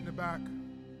one from right in the back.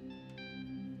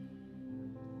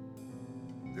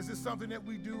 This is something that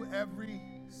we do every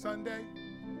Sunday.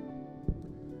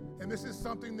 And this is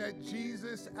something that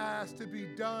Jesus asked to be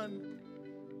done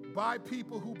by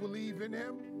people who believe in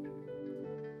him.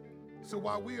 So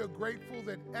while we are grateful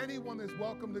that anyone is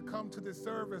welcome to come to this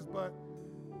service, but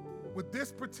with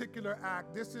this particular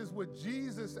act, this is what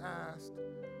Jesus asked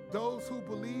those who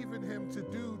believe in him to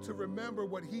do, to remember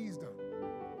what he's done.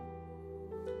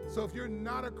 So if you're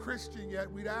not a Christian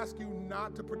yet, we'd ask you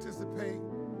not to participate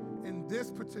in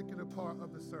this particular part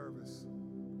of the service.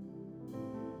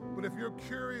 But if you're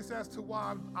curious as to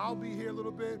why I'll be here a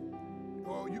little bit,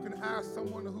 or you can ask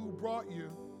someone who brought you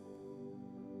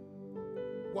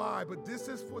why. But this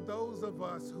is for those of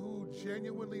us who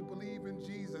genuinely believe in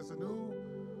Jesus and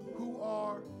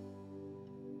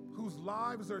whose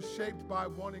lives are shaped by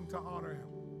wanting to honor him.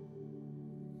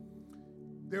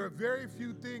 There are very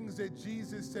few things that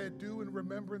Jesus said, "Do in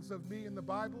remembrance of me" in the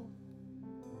Bible.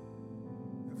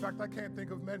 In fact, I can't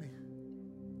think of many.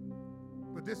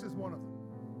 But this is one of them.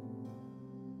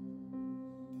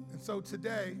 And so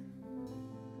today,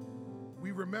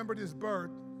 we remembered his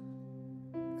birth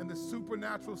and the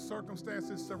supernatural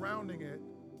circumstances surrounding it,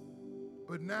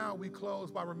 but now we close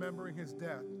by remembering his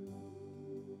death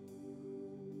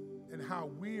and how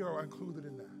we are included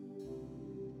in that.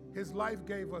 His life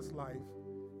gave us life.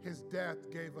 His death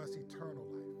gave us eternal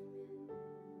life.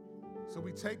 So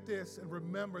we take this and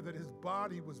remember that his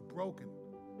body was broken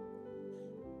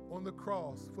on the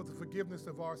cross for the forgiveness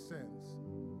of our sins,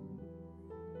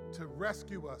 to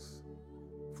rescue us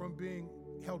from being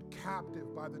held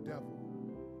captive by the devil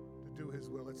to do his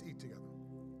will. Let's eat together.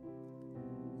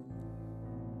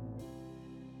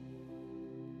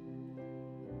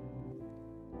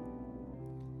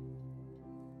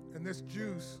 And this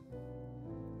juice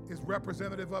is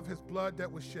representative of his blood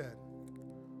that was shed.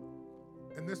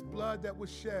 And this blood that was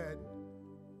shed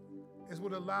is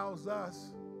what allows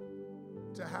us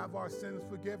to have our sins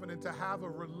forgiven and to have a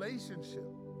relationship,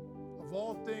 of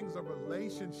all things, a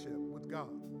relationship with God.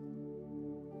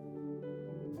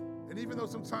 And even though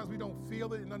sometimes we don't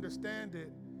feel it and understand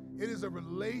it, it is a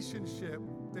relationship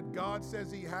that God says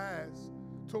he has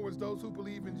towards those who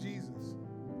believe in Jesus.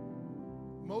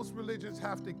 Most religions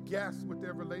have to guess what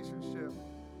their relationship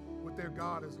with their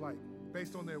God is like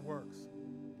based on their works.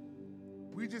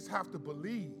 We just have to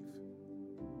believe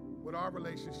what our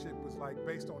relationship was like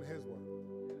based on his word.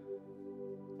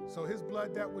 So his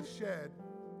blood that was shed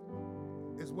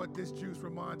is what this juice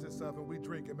reminds us of, and we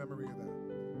drink in memory of that.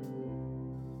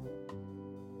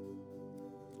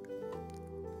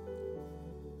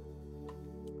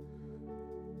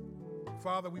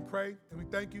 Father, we pray and we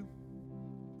thank you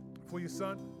for your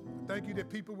son. Thank you that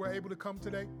people were able to come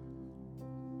today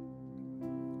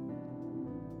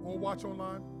or watch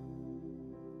online.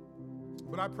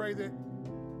 But I pray that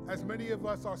as many of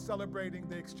us are celebrating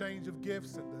the exchange of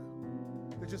gifts and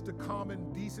just the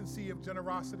common decency of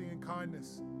generosity and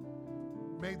kindness,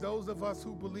 may those of us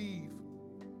who believe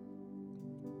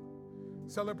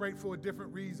celebrate for a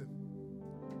different reason.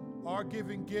 Our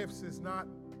giving gifts is not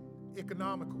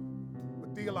economical,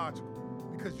 but theological,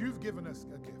 because you've given us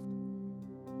a gift.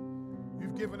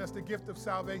 You've given us the gift of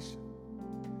salvation,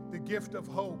 the gift of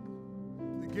hope,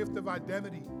 the gift of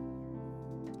identity,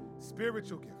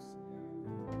 spiritual gifts.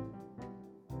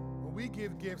 When we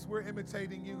give gifts, we're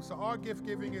imitating you. So our gift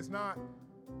giving is not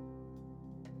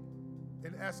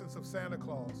an essence of Santa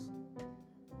Claus.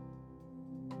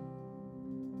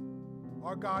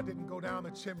 Our God didn't go down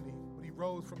the chimney, but he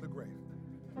rose from the grave.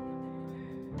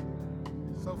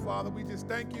 So, Father, we just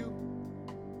thank you,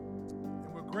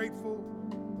 and we're grateful.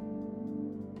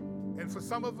 And for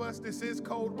some of us, this is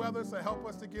cold weather, so help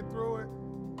us to get through it.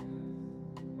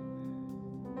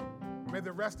 May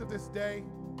the rest of this day,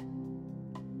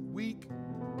 week,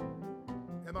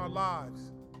 and our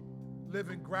lives live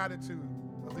in gratitude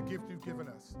of the gift you've given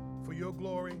us for your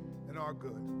glory and our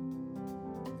good.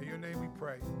 In your name we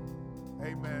pray.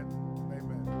 Amen.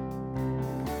 Amen.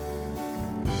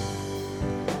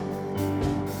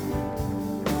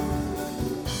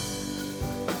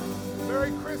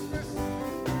 Merry Christmas.